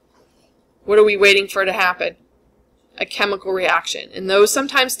Vogt-Proskauer, what are we waiting for to happen? A chemical reaction. And those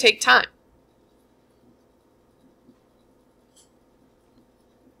sometimes take time.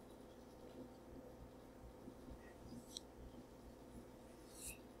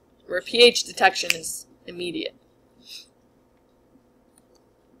 Where pH detection is immediate.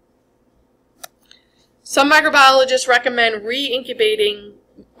 Some microbiologists recommend re-incubating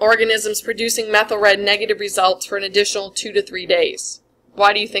organisms producing methyl red negative results for an additional 2 to 3 days.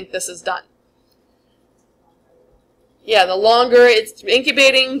 Why do you think this is done? Yeah, the longer it's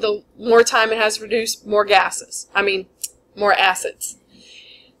incubating, the more time it has to produce more gases. I mean, more acids.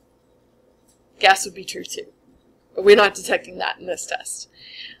 Gas would be true too. But we're not detecting that in this test.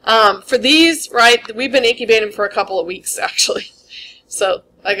 For these, right, we've been incubating for a couple of weeks, actually. So,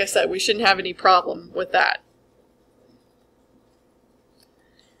 like I said, we shouldn't have any problem with that.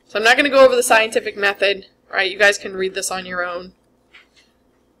 So I'm not going to go over the scientific method, right? You guys can read this on your own.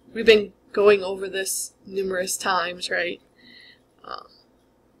 We've been going over this numerous times, right?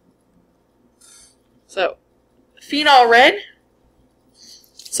 So, phenol red.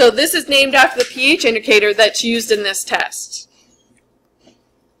 So this is named after the pH indicator that's used in this test.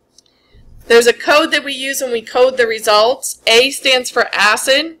 There's a code that we use when we code the results. A stands for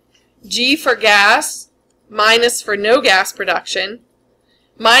acid, G for gas, minus for no gas production,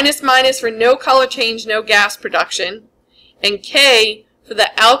 minus for no color change, no gas production, and K for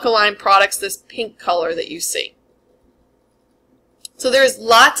the alkaline products, this pink color that you see. So there's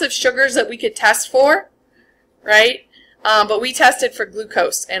lots of sugars that we could test for, right? But we tested for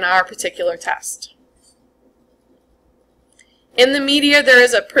glucose in our particular test. In the media, there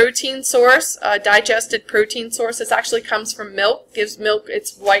is a protein source, a digested protein source. This actually comes from milk, gives milk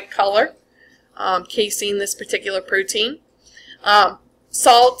its white color, casein this particular protein.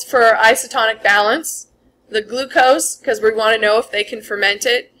 Salt for isotonic balance. The glucose, because we want to know if they can ferment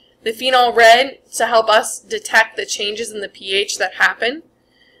it. The phenol red to help us detect the changes in the pH that happen.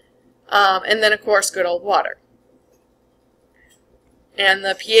 And then, of course, good old water. And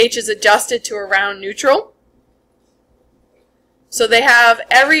the pH is adjusted to around neutral. So they have,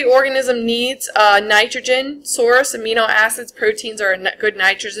 every organism needs a nitrogen source, amino acids, proteins are a good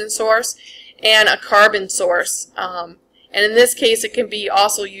nitrogen source, and a carbon source. And in this case, it can be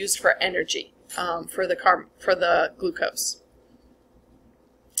also used for energy, for the glucose.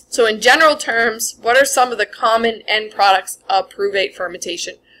 So in general terms, what are some of the common end products of pyruvate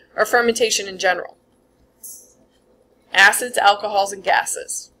fermentation, or fermentation in general? Acids, alcohols, and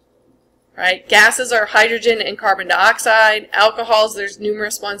gases. Right? Gases are hydrogen and carbon dioxide. Alcohols, there's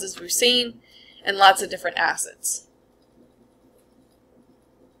numerous ones as we've seen, and lots of different acids.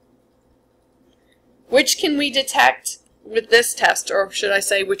 Which can we detect with this test, or should I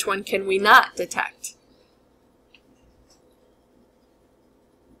say which one can we not detect?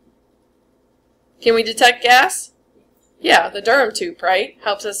 Can we detect gas? Yeah, the Durham tube, right?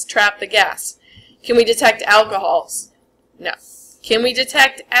 Helps us trap the gas. Can we detect alcohols? No. Can we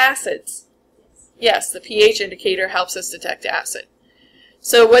detect acids? Yes, the pH indicator helps us detect acid.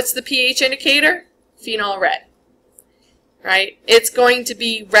 So what's the pH indicator? Phenol red. Right? It's going to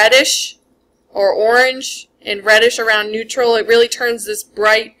be reddish or orange and reddish around neutral. It really turns this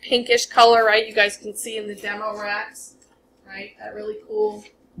bright pinkish color, right? You guys can see in the demo racks, right? That really cool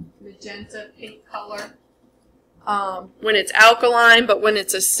magenta pink color when it's alkaline, but when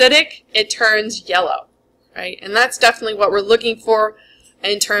it's acidic, it turns yellow, right? And that's definitely what we're looking for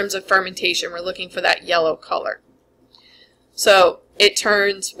in terms of fermentation. We're looking for that yellow color. So it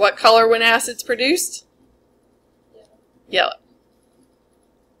turns what color when acid's produced? Yellow.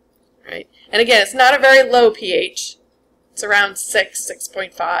 Right? And again, it's not a very low pH. It's around 6,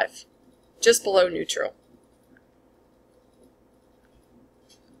 6.5, just below neutral.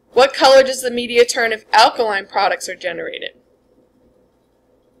 What color does the media turn if alkaline products are generated?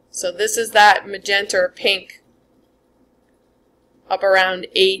 So this is that magenta or pink up around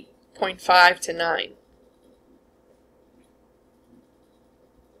 8.5 to 9.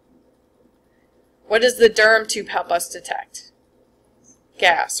 What does the Durham tube help us detect?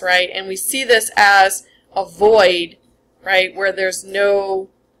 Gas, right? And we see this as a void, right, where there's a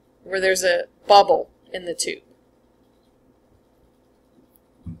bubble in the tube.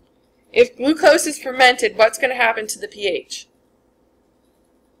 If glucose is fermented, what's going to happen to the pH?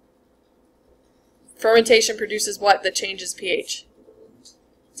 Fermentation produces what that changes pH?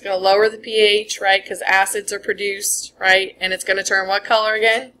 It's going to lower the pH, right, because acids are produced, right, and it's going to turn what color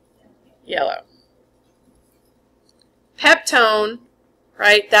again? Yellow. Peptone,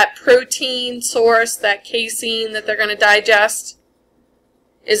 right, that protein source, that casein that they're going to digest,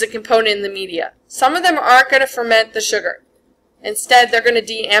 is a component in the media. Some of them aren't going to ferment the sugar. Instead, they're going to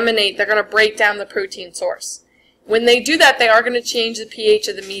deaminate, they're going to break down the protein source. When they do that, they are going to change the pH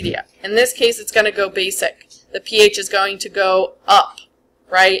of the media. In this case, it's going to go basic. The pH is going to go up,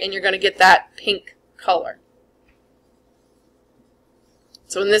 right, and you're going to get that pink color.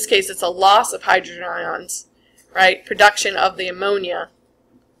 So in this case, it's a loss of hydrogen ions, right, production of the ammonia,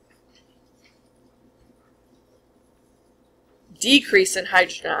 decrease in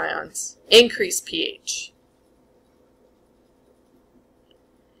hydrogen ions, increase pH.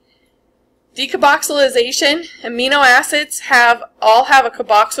 Decarboxylation, amino acids all have a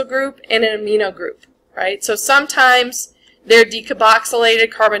carboxyl group and an amino group, right? So sometimes they're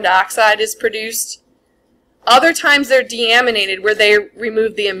decarboxylated, carbon dioxide is produced. Other times they're deaminated, where they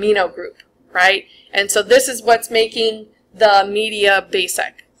remove the amino group, right? And so this is what's making the media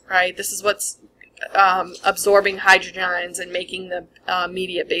basic, right? This is what's absorbing hydrogen ions and making the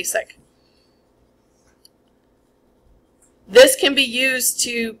media basic. This can be used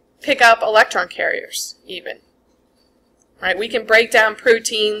to pick up electron carriers even, right? We can break down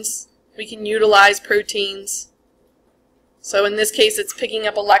proteins. We can utilize proteins. So in this case, it's picking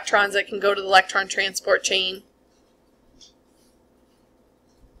up electrons that can go to the electron transport chain.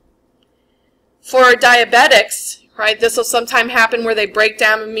 For diabetics, right, this will sometimes happen where they break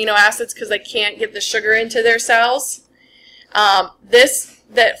down amino acids because they can't get the sugar into their cells. This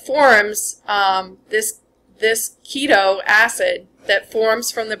that forms, this keto acid that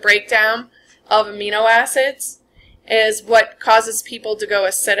forms from the breakdown of amino acids is what causes people to go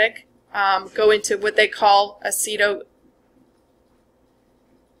acidic, go into what they call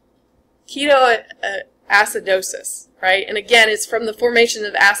ketoacidosis, right? And again, it's from the formation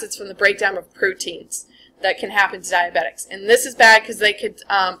of acids from the breakdown of proteins that can happen to diabetics. And this is bad because they could,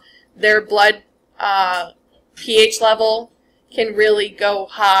 their blood pH level can really go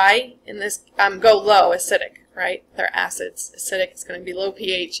high in this, go low, acidic, right? Their acids, acidic, it's going to be low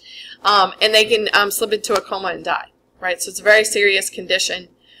pH. And they can slip into a coma and die, right? So it's a very serious condition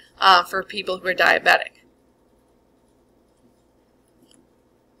for people who are diabetic.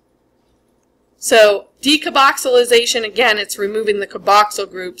 So decarboxylation, again, it's removing the carboxyl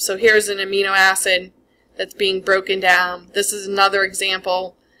group. So here's an amino acid that's being broken down. This is another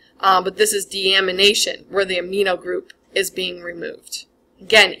example, but this is deamination, where the amino group is being removed.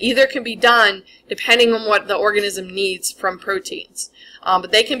 Again, either can be done depending on what the organism needs from proteins,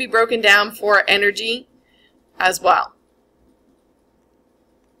 but they can be broken down for energy as well.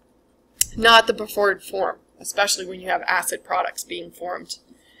 Not the preferred form, especially when you have acid products being formed.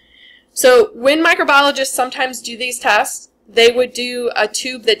 So when microbiologists sometimes do these tests, they would do a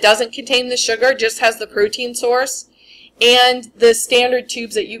tube that doesn't contain the sugar, just has the protein source, and the standard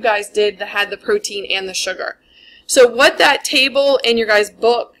tubes that you guys did that had the protein and the sugar. So what that table in your guys'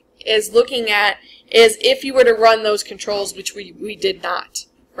 book is looking at is if you were to run those controls, which we did not,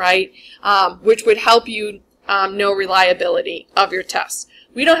 right? Which would help you know reliability of your tests.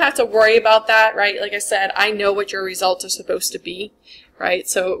 We don't have to worry about that, right? Like I said, I know what your results are supposed to be, right?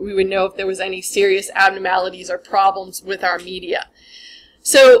 So we would know if there was any serious abnormalities or problems with our media.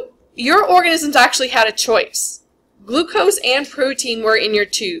 So your organisms actually had a choice. Glucose and protein were in your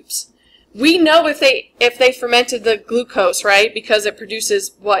tubes. We know if they fermented the glucose, right? Because it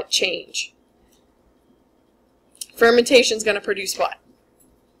produces what change? Fermentation is going to produce what?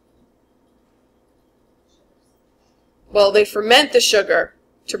 Well, they ferment the sugar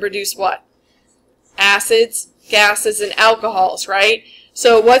to produce what? Acids, gases, and alcohols, right?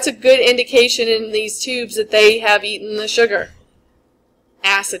 So what's a good indication in these tubes that they have eaten the sugar?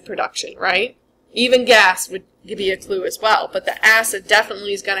 Acid production, right? Even gas would give you a clue as well, but the acid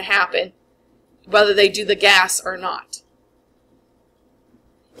definitely is going to happen whether they do the gas or not.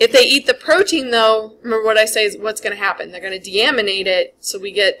 If they eat the protein, though, remember what I say is what's going to happen. They're going to deaminate it, so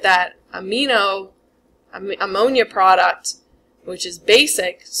we get that ammonia product, which is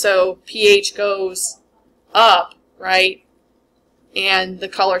basic, so pH goes up, right, and the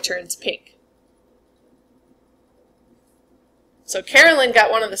color turns pink. So Carolyn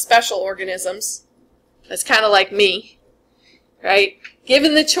got one of the special organisms that's kind of like me, right?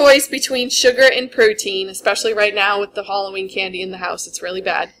 Given the choice between sugar and protein, especially right now with the Halloween candy in the house, it's really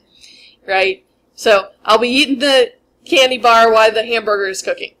bad, right? So I'll be eating the candy bar while the hamburger is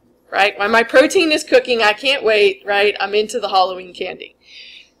cooking, right? When my protein is cooking, I can't wait, right? I'm into the Halloween candy.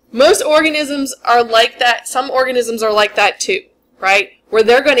 Most organisms are like that. Some organisms are like that too, right? Where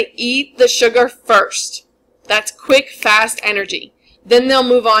they're going to eat the sugar first. That's quick, fast energy. Then they'll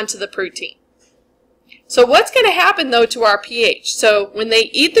move on to the protein. So what's going to happen, though, to our pH? So when they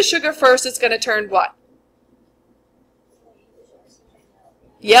eat the sugar first, it's going to turn what?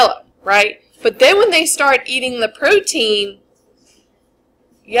 Yellow, right? But then when they start eating the protein,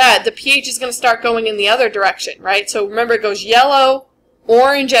 yeah, the pH is going to start going in the other direction, right? So remember, it goes yellow,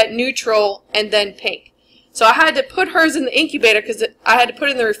 orange at neutral, and then pink. So I had to put hers in the incubator because I had to put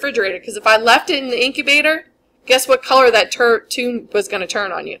it in the refrigerator, because if I left it in the incubator, guess what color that tube was going to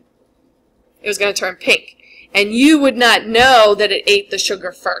turn on you? It was going to turn pink. And you would not know that it ate the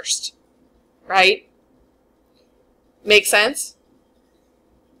sugar first, right? Make sense?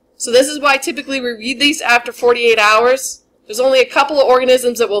 So this is why typically we read these after 48 hours. There's only a couple of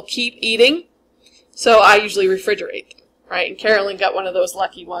organisms that will keep eating, so I usually refrigerate them, right? And Carolyn got one of those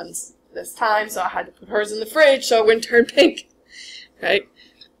lucky ones this time, so I had to put hers in the fridge so it wouldn't turn pink, right?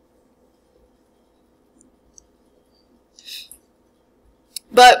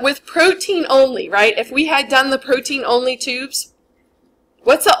 But with protein only, right, if we had done the protein only tubes,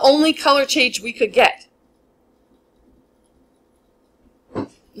 what's the only color change we could get?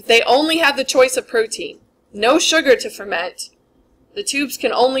 If they only had the choice of protein, no sugar to ferment, the tubes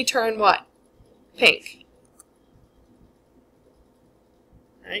can only turn what? Pink.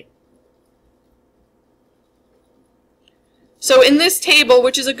 Right? So in this table,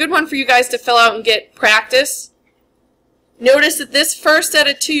 which is a good one for you guys to fill out and get practice, notice that this first set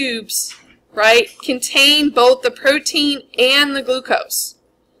of tubes, right, contain both the protein and the glucose.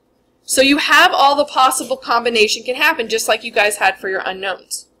 So you have all the possible combination can happen, just like you guys had for your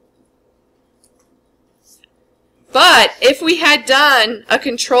unknowns. But if we had done a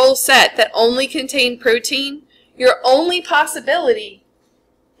control set that only contained protein, your only possibility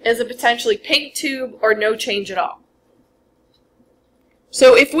is a potentially pink tube or no change at all.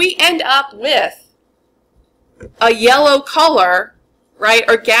 So if we end up with a yellow color, right,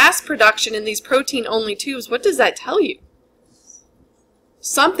 or gas production in these protein-only tubes, what does that tell you?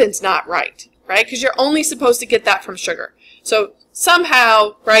 Something's not right, right? Because you're only supposed to get that from sugar. So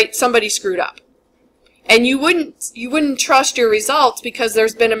somehow, right, somebody screwed up. And you wouldn't trust your results because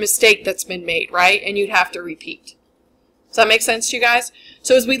there's been a mistake that's been made, right? And you'd have to repeat. Does that make sense to you guys?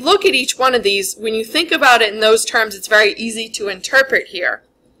 So as we look at each one of these, when you think about it in those terms, it's very easy to interpret here,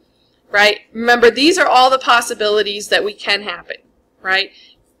 right? Remember, these are all the possibilities that we can happen, right?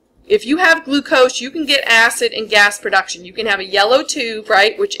 If you have glucose, you can get acid and gas production. You can have a yellow tube,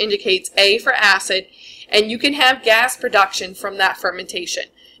 right, which indicates A for acid, and you can have gas production from that fermentation.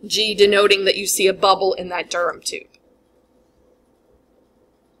 G denoting that you see a bubble in that Durham tube.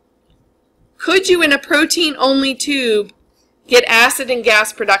 Could you, in a protein-only tube, get acid and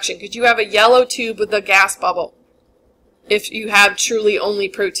gas production? Could you have a yellow tube with a gas bubble if you have truly only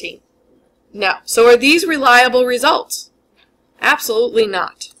protein? No. So are these reliable results? Absolutely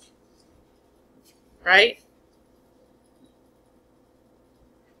not. Right?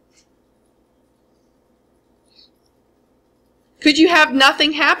 Could you have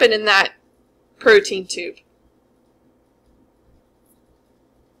nothing happen in that protein tube?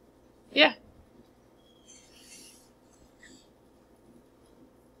 Yeah.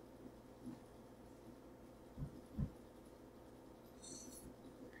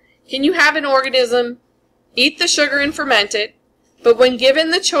 Can you have an organism eat the sugar and ferment it, but when given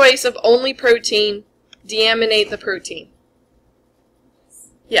the choice of only protein, deaminate the protein?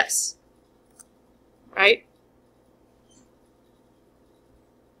 Yes. Right?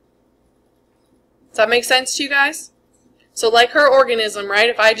 Does that make sense to you guys? So like her organism, right?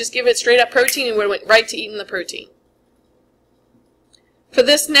 If I just give it straight up protein, it would have went right to eating the protein. For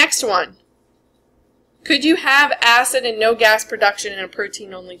this next one, could you have acid and no gas production in a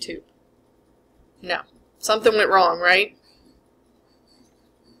protein-only tube? No. Something went wrong, right?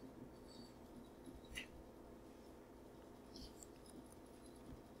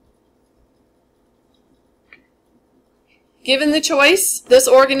 Given the choice, this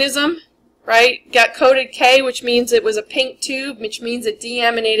organism, right, got coded K, which means it was a pink tube, which means it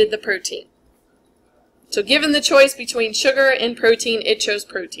deaminated the protein. So given the choice between sugar and protein, it chose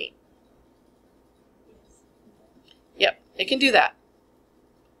protein. Yep, it can do that.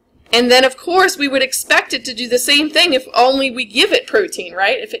 And then, of course, we would expect it to do the same thing if only we give it protein,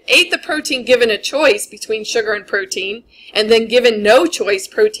 right? If it ate the protein given a choice between sugar and protein, and then given no choice,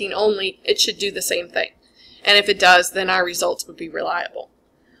 protein only, it should do the same thing. And if it does, then our results would be reliable.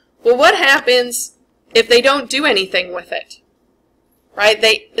 Well, what happens if they don't do anything with it? Right?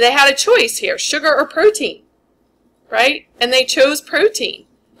 They had a choice here, sugar or protein, right? And they chose protein.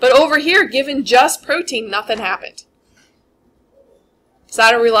 But over here, given just protein, nothing happened. Is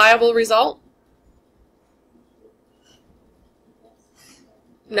that a reliable result?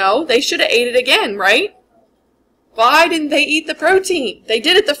 No, they should have ate it again, right? Why didn't they eat the protein? They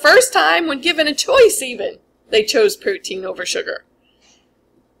did it the first time when given a choice even. They chose protein over sugar.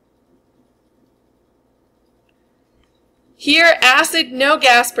 Here, acid, no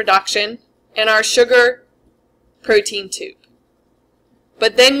gas production, and our sugar protein tube.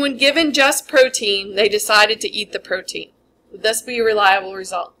 But then when given just protein, they decided to eat the protein. Would this be a reliable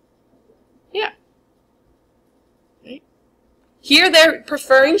result? Yeah. Right? Here they're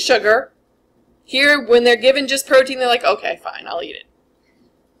preferring sugar. Here, when they're given just protein, they're like, okay, fine, I'll eat it.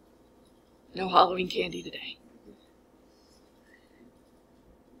 No Halloween candy today.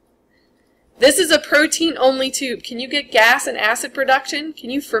 This is a protein-only tube. Can you get gas and acid production? Can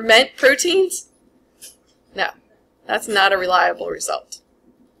you ferment proteins? No, that's not a reliable result.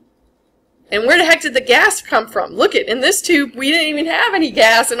 And where the heck did the gas come from? Look it, in this tube, we didn't even have any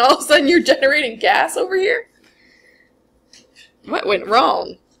gas, and all of a sudden you're generating gas over here? What went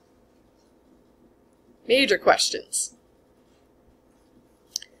wrong? Major questions.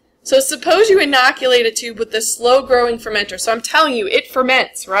 So suppose you inoculate a tube with this slow-growing fermenter. So I'm telling you, it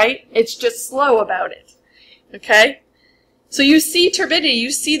ferments, right? It's just slow about it. Okay? So you see turbidity,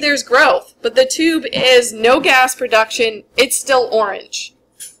 you see there's growth, but the tube is no gas production, it's still orange.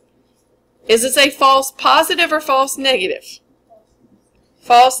 Is this a false positive or false negative?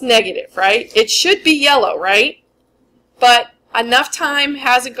 False negative, right? It should be yellow, right? But enough time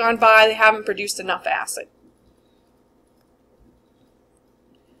hasn't gone by, they haven't produced enough acid.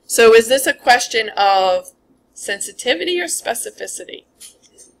 So is this a question of sensitivity or specificity?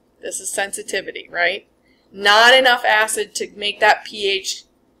 This is sensitivity, right? Not enough acid to make that pH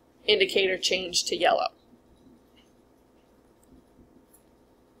indicator change to yellow.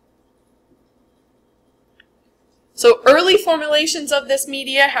 So early formulations of this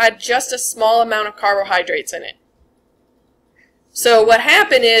media had just a small amount of carbohydrates in it. So what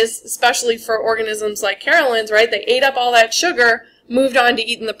happened is, especially for organisms like Carolyn's, right, they ate up all that sugar, moved on to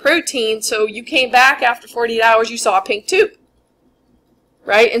eating the protein, so you came back after 48 hours, you saw a pink tube.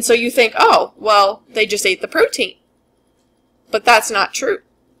 Right? And so you think, oh, well, they just ate the protein. But that's not true.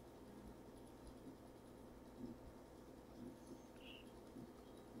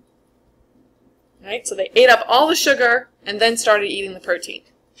 Right? So they ate up all the sugar and then started eating the protein.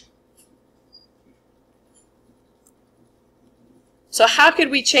 So how could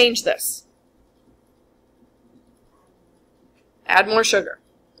we change this? Add more sugar.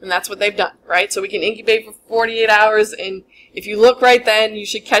 And that's what they've done, right? So we can incubate for 48 hours, and if you look right then, you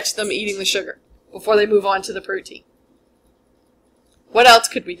should catch them eating the sugar before they move on to the protein. What else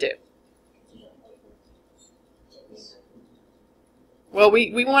could we do? Well,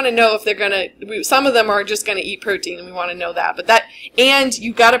 we want to know if they're going to, some of them are just going to eat protein, and we want to know that. But that, and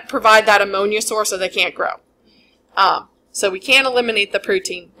you've got to provide that ammonia source or they can't grow. So we can't eliminate the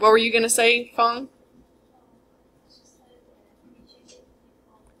protein. What were you going to say, Fong?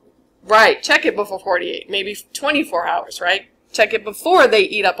 Right, check it before 48, maybe 24 hours, right? Check it before they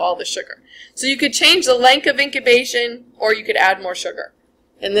eat up all the sugar. So you could change the length of incubation, or you could add more sugar.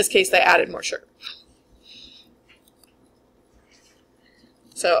 In this case, they added more sugar.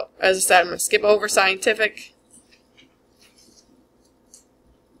 So, as I said, I'm going to skip over scientific.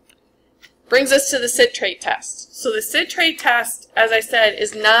 Brings us to the citrate test. So the citrate test, as I said,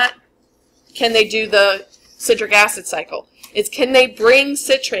 is not can they do the citric acid cycle. It's can they bring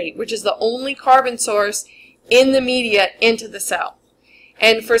citrate, which is the only carbon source in the media, into the cell.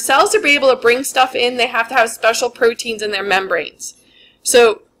 And for cells to be able to bring stuff in, they have to have special proteins in their membranes.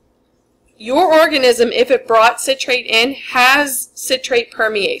 So your organism, if it brought citrate in, has citrate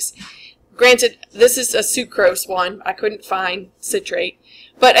permease. Granted, this is a sucrose one. I couldn't find citrate.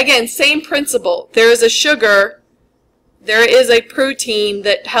 But again, same principle. There is a sugar, there is a protein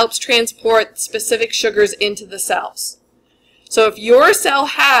that helps transport specific sugars into the cells. So if your cell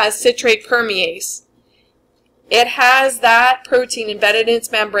has citrate permease, it has that protein embedded in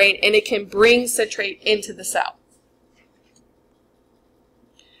its membrane, and it can bring citrate into the cell.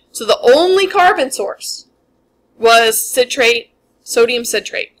 So the only carbon source was citrate, sodium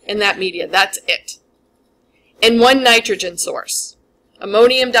citrate in that media. That's it. And one nitrogen source,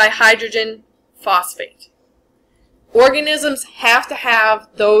 ammonium dihydrogen phosphate. Organisms have to have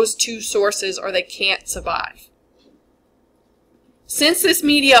those two sources or they can't survive. Since this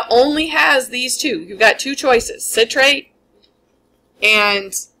media only has these two, you've got two choices, citrate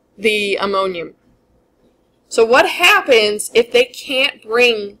and the ammonium. So what happens if they can't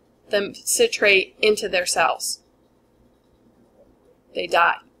bring the citrate into their cells? They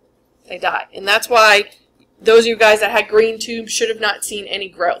die. They die. And that's why those of you guys that had green tubes should have not seen any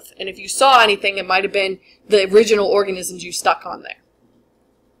growth. And if you saw anything, it might have been the original organisms you stuck on there.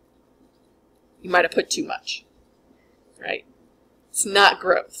 You might have put too much, right? It's not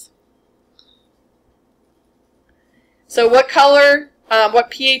growth. So what color,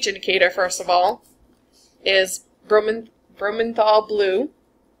 what pH indicator, first of all, is bromenthal blue.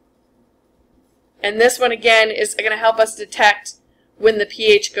 And this one, again, is going to help us detect when the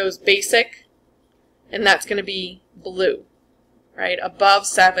pH goes basic, and that's going to be blue, right? Above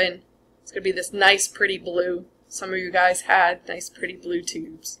 7, it's going to be this nice, pretty blue. Some of you guys had nice, pretty blue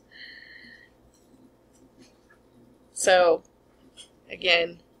tubes. So,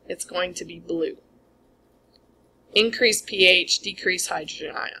 again, it's going to be blue. Increased pH, decreased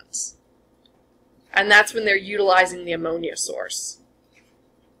hydrogen ions. And that's when they're utilizing the ammonia source.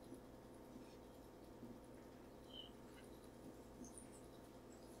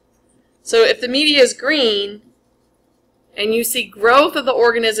 So if the media is green and you see growth of the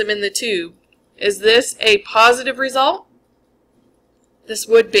organism in the tube, is this a positive result? This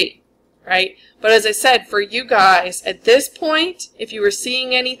would be, right? But as I said, for you guys, at this point, if you were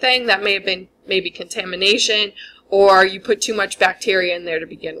seeing anything, that may have been maybe contamination, or you put too much bacteria in there to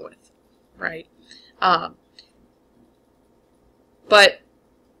begin with, right? But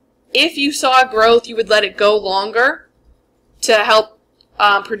if you saw growth, you would let it go longer to help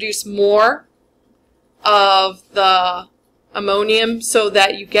produce more of the ammonium so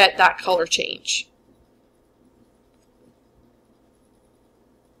that you get that color change.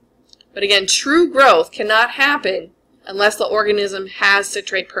 But again, true growth cannot happen unless the organism has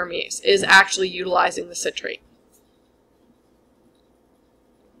citrate permease, is actually utilizing the citrate.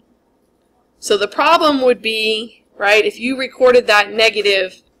 So the problem would be, right, if you recorded that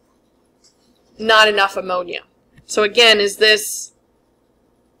negative, not enough ammonia. So again, is this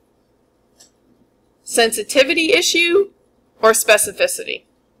sensitivity issue or specificity?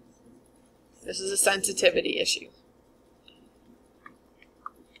 This is a sensitivity issue.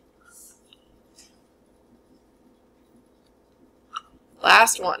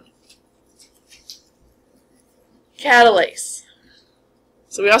 Last one. Catalase.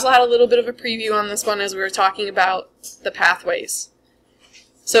 So we also had a little bit of a preview on this one as we were talking about the pathways.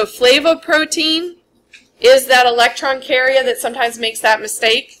 So flavoprotein is that electron carrier that sometimes makes that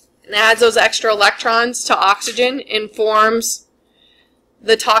mistake and adds those extra electrons to oxygen and forms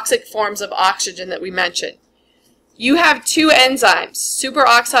the toxic forms of oxygen that we mentioned. You have two enzymes,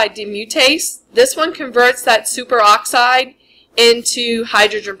 superoxide demutase. This one converts that superoxide into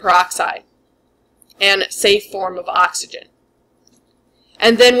hydrogen peroxide and a safe form of oxygen.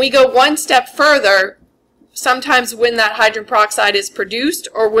 And then we go one step further, sometimes when that hydrogen peroxide is produced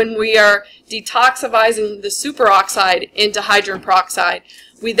or when we are detoxifying the superoxide into hydrogen peroxide,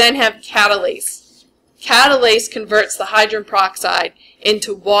 we then have catalase. Catalase converts the hydrogen peroxide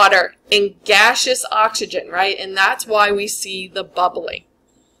into water and gaseous oxygen, right? And that's why we see the bubbling.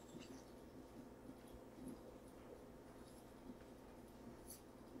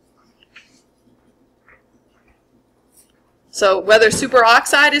 So whether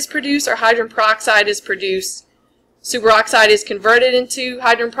superoxide is produced or hydrogen peroxide is produced, superoxide is converted into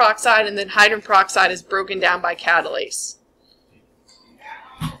hydrogen peroxide and then hydrogen peroxide is broken down by catalase.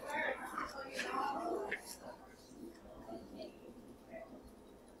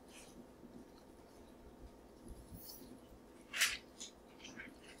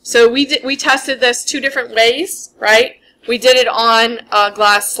 So we tested this two different ways, right? We did it on a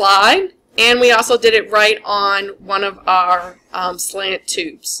glass slide, and we also did it right on one of our slant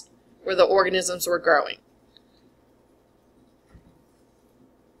tubes where the organisms were growing.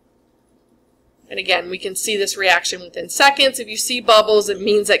 And again, we can see this reaction within seconds. If you see bubbles, it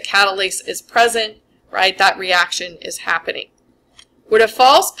means that catalase is present, right? That reaction is happening. Would a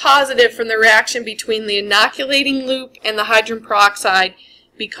false positive from the reaction between the inoculating loop and the hydrogen peroxide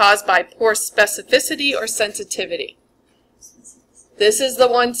be caused by poor specificity or sensitivity? This is the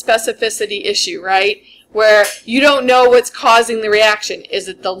one specificity issue, right? Where you don't know what's causing the reaction. Is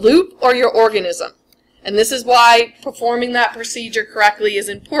it the loop or your organism? And this is why performing that procedure correctly is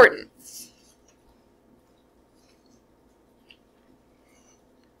important.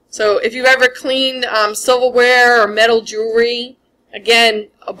 So if you've ever cleaned silverware or metal jewelry, again,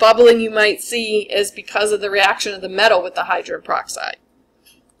 a bubbling you might see is because of the reaction of the metal with the hydrogen peroxide.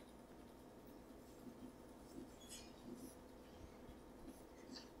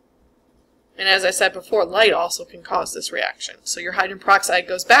 And as I said before, light also can cause this reaction. So your hydrogen peroxide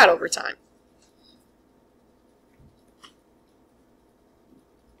goes bad over time.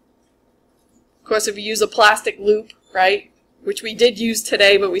 Of course, if you use a plastic loop, right, which we did use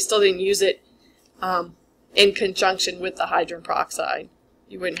today, but we still didn't use it in conjunction with the hydrogen peroxide,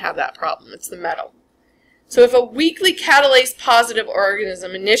 you wouldn't have that problem. It's the metal. So if a weakly catalase positive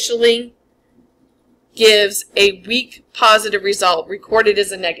organism initially gives a weak positive result recorded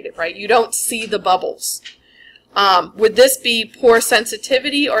as a negative, right? You don't see the bubbles. Would this be poor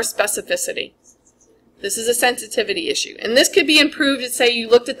sensitivity or specificity? This is a sensitivity issue. And this could be improved if, say, you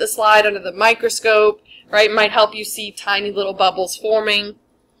looked at the slide under the microscope, right? It might help you see tiny little bubbles forming.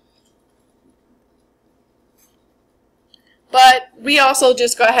 But we also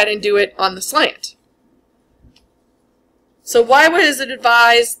just go ahead and do it on the slant. So why is it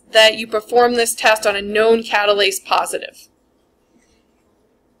advised that you perform this test on a known catalase positive?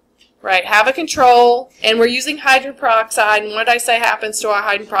 Right, have a control, and we're using hydrogen peroxide, and what did I say happens to our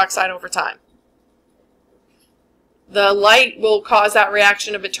hydrogen peroxide over time? The light will cause that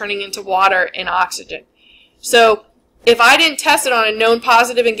reaction of it turning into water and oxygen. So if I didn't test it on a known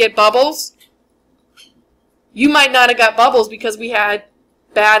positive and get bubbles, you might not have got bubbles because we had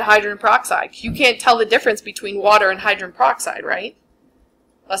bad hydrogen peroxide. You can't tell the difference between water and hydrogen peroxide, right?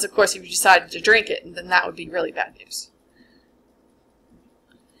 Unless, of course, if you decided to drink it, and then that would be really bad news.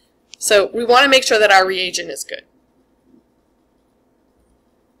 So we want to make sure that our reagent is good.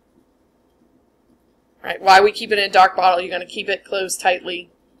 All right, why we keep it in a dark bottle, you're going to keep it closed tightly.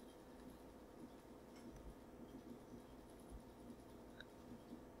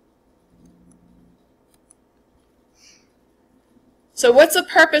 So what's the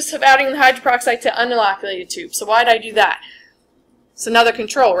purpose of adding the hydroperoxide to uninnoculated tube? So why did I do that? It's another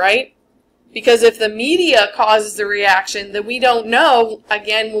control, right? Because if the media causes the reaction, then we don't know,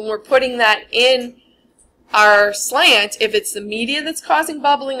 again, when we're putting that in our slant, if it's the media that's causing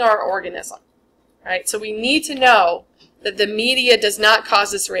bubbling or our organism. Right? So we need to know that the media does not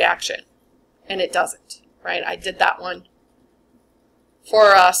cause this reaction. And it doesn't. Right? I did that one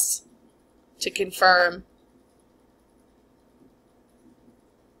for us to confirm.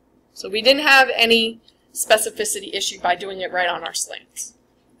 So we didn't have any specificity issue by doing it right on our slants.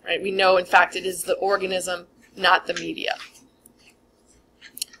 Right? We know, in fact, it is the organism, not the media.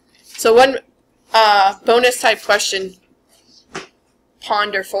 So one bonus type question,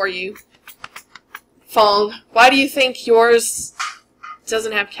 ponder for you. Fong, why do you think yours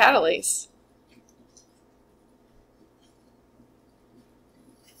doesn't have catalase?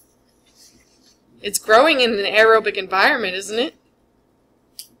 It's growing in an aerobic environment, isn't it?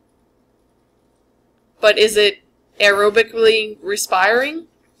 But is it aerobically respiring?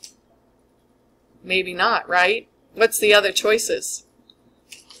 Maybe not, right? What's the other choices?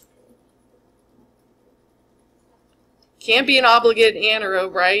 Can't be an obligate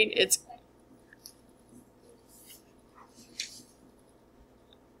anaerobe, right? It's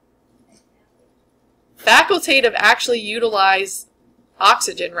facultative actually utilize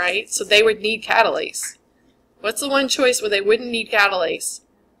oxygen, right? So they would need catalase. What's the one choice where they wouldn't need catalase?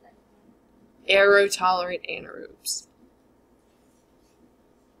 Aerotolerant anaerobes.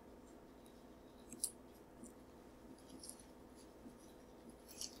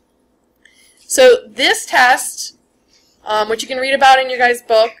 So this test, which you can read about in your guys'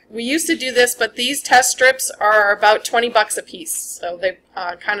 book, we used to do this, but these test strips are about 20 bucks a piece, so they're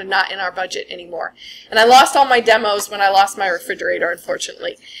kind of not in our budget anymore. And I lost all my demos when I lost my refrigerator,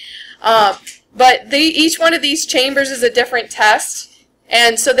 unfortunately. But each one of these chambers is a different test,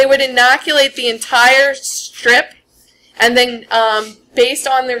 and so they would inoculate the entire strip, and then based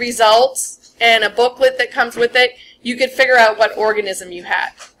on the results and a booklet that comes with it, you could figure out what organism you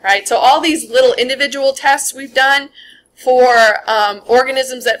had, right? So all these little individual tests we've done for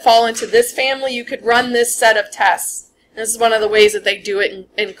organisms that fall into this family, you could run this set of tests. This is one of the ways that they do it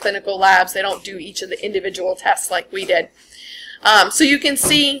in clinical labs. They don't do each of the individual tests like we did. So you can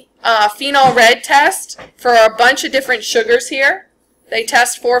see phenol red test for a bunch of different sugars here. They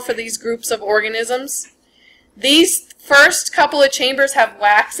test for these groups of organisms. These first couple of chambers have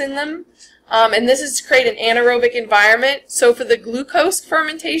wax in them. And this is to create an anaerobic environment. So for the glucose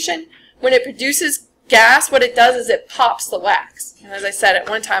fermentation, when it produces gas, what it does is it pops the wax. And as I said, at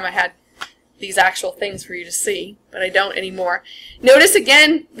one time I had these actual things for you to see, but I don't anymore. Notice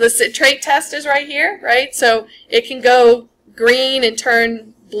again, the citrate test is right here, right? So it can go green and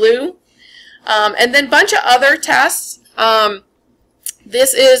turn blue. And then a bunch of other tests.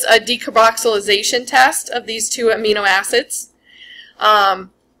 This is a decarboxylation test of these two amino acids.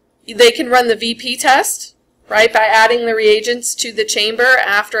 They can run the VP test, right, by adding the reagents to the chamber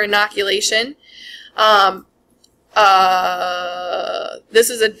after inoculation. This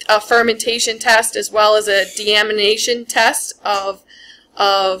is a fermentation test as well as a deamination test of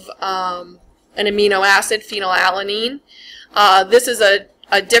an amino acid, phenylalanine. This is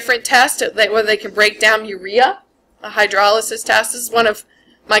a different test where they can break down urea, a hydrolysis test. This is one of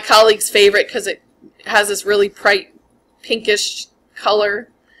my colleagues' favorite because it has this really bright pinkish color.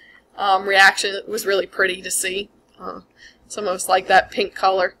 Reaction. It was really pretty to see. It's almost like that pink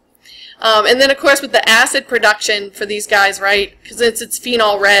color. And then, of course, with the acid production for these guys, right, because it's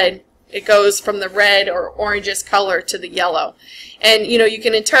phenol red, it goes from the red or orangish color to the yellow. And, you know, you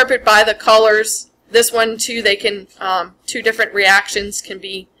can interpret by the colors. This one, too, they can, two different reactions can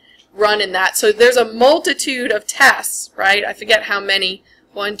be run in that. So there's a multitude of tests, right? I forget how many.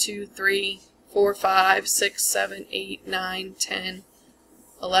 1, 2, 3, 4, 5, 6, 7, 8, 9, 10,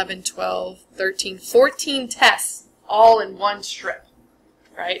 11, 12, 13, 14 tests all in one strip,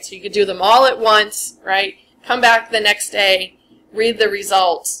 right? So you could do them all at once, right? Come back the next day, read the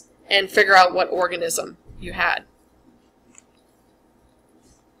results, and figure out what organism you had.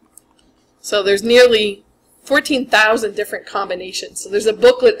 So there's nearly 14,000 different combinations. So there's a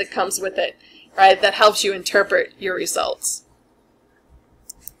booklet that comes with it, right, that helps you interpret your results.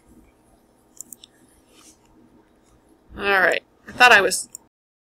 All right. I thought I was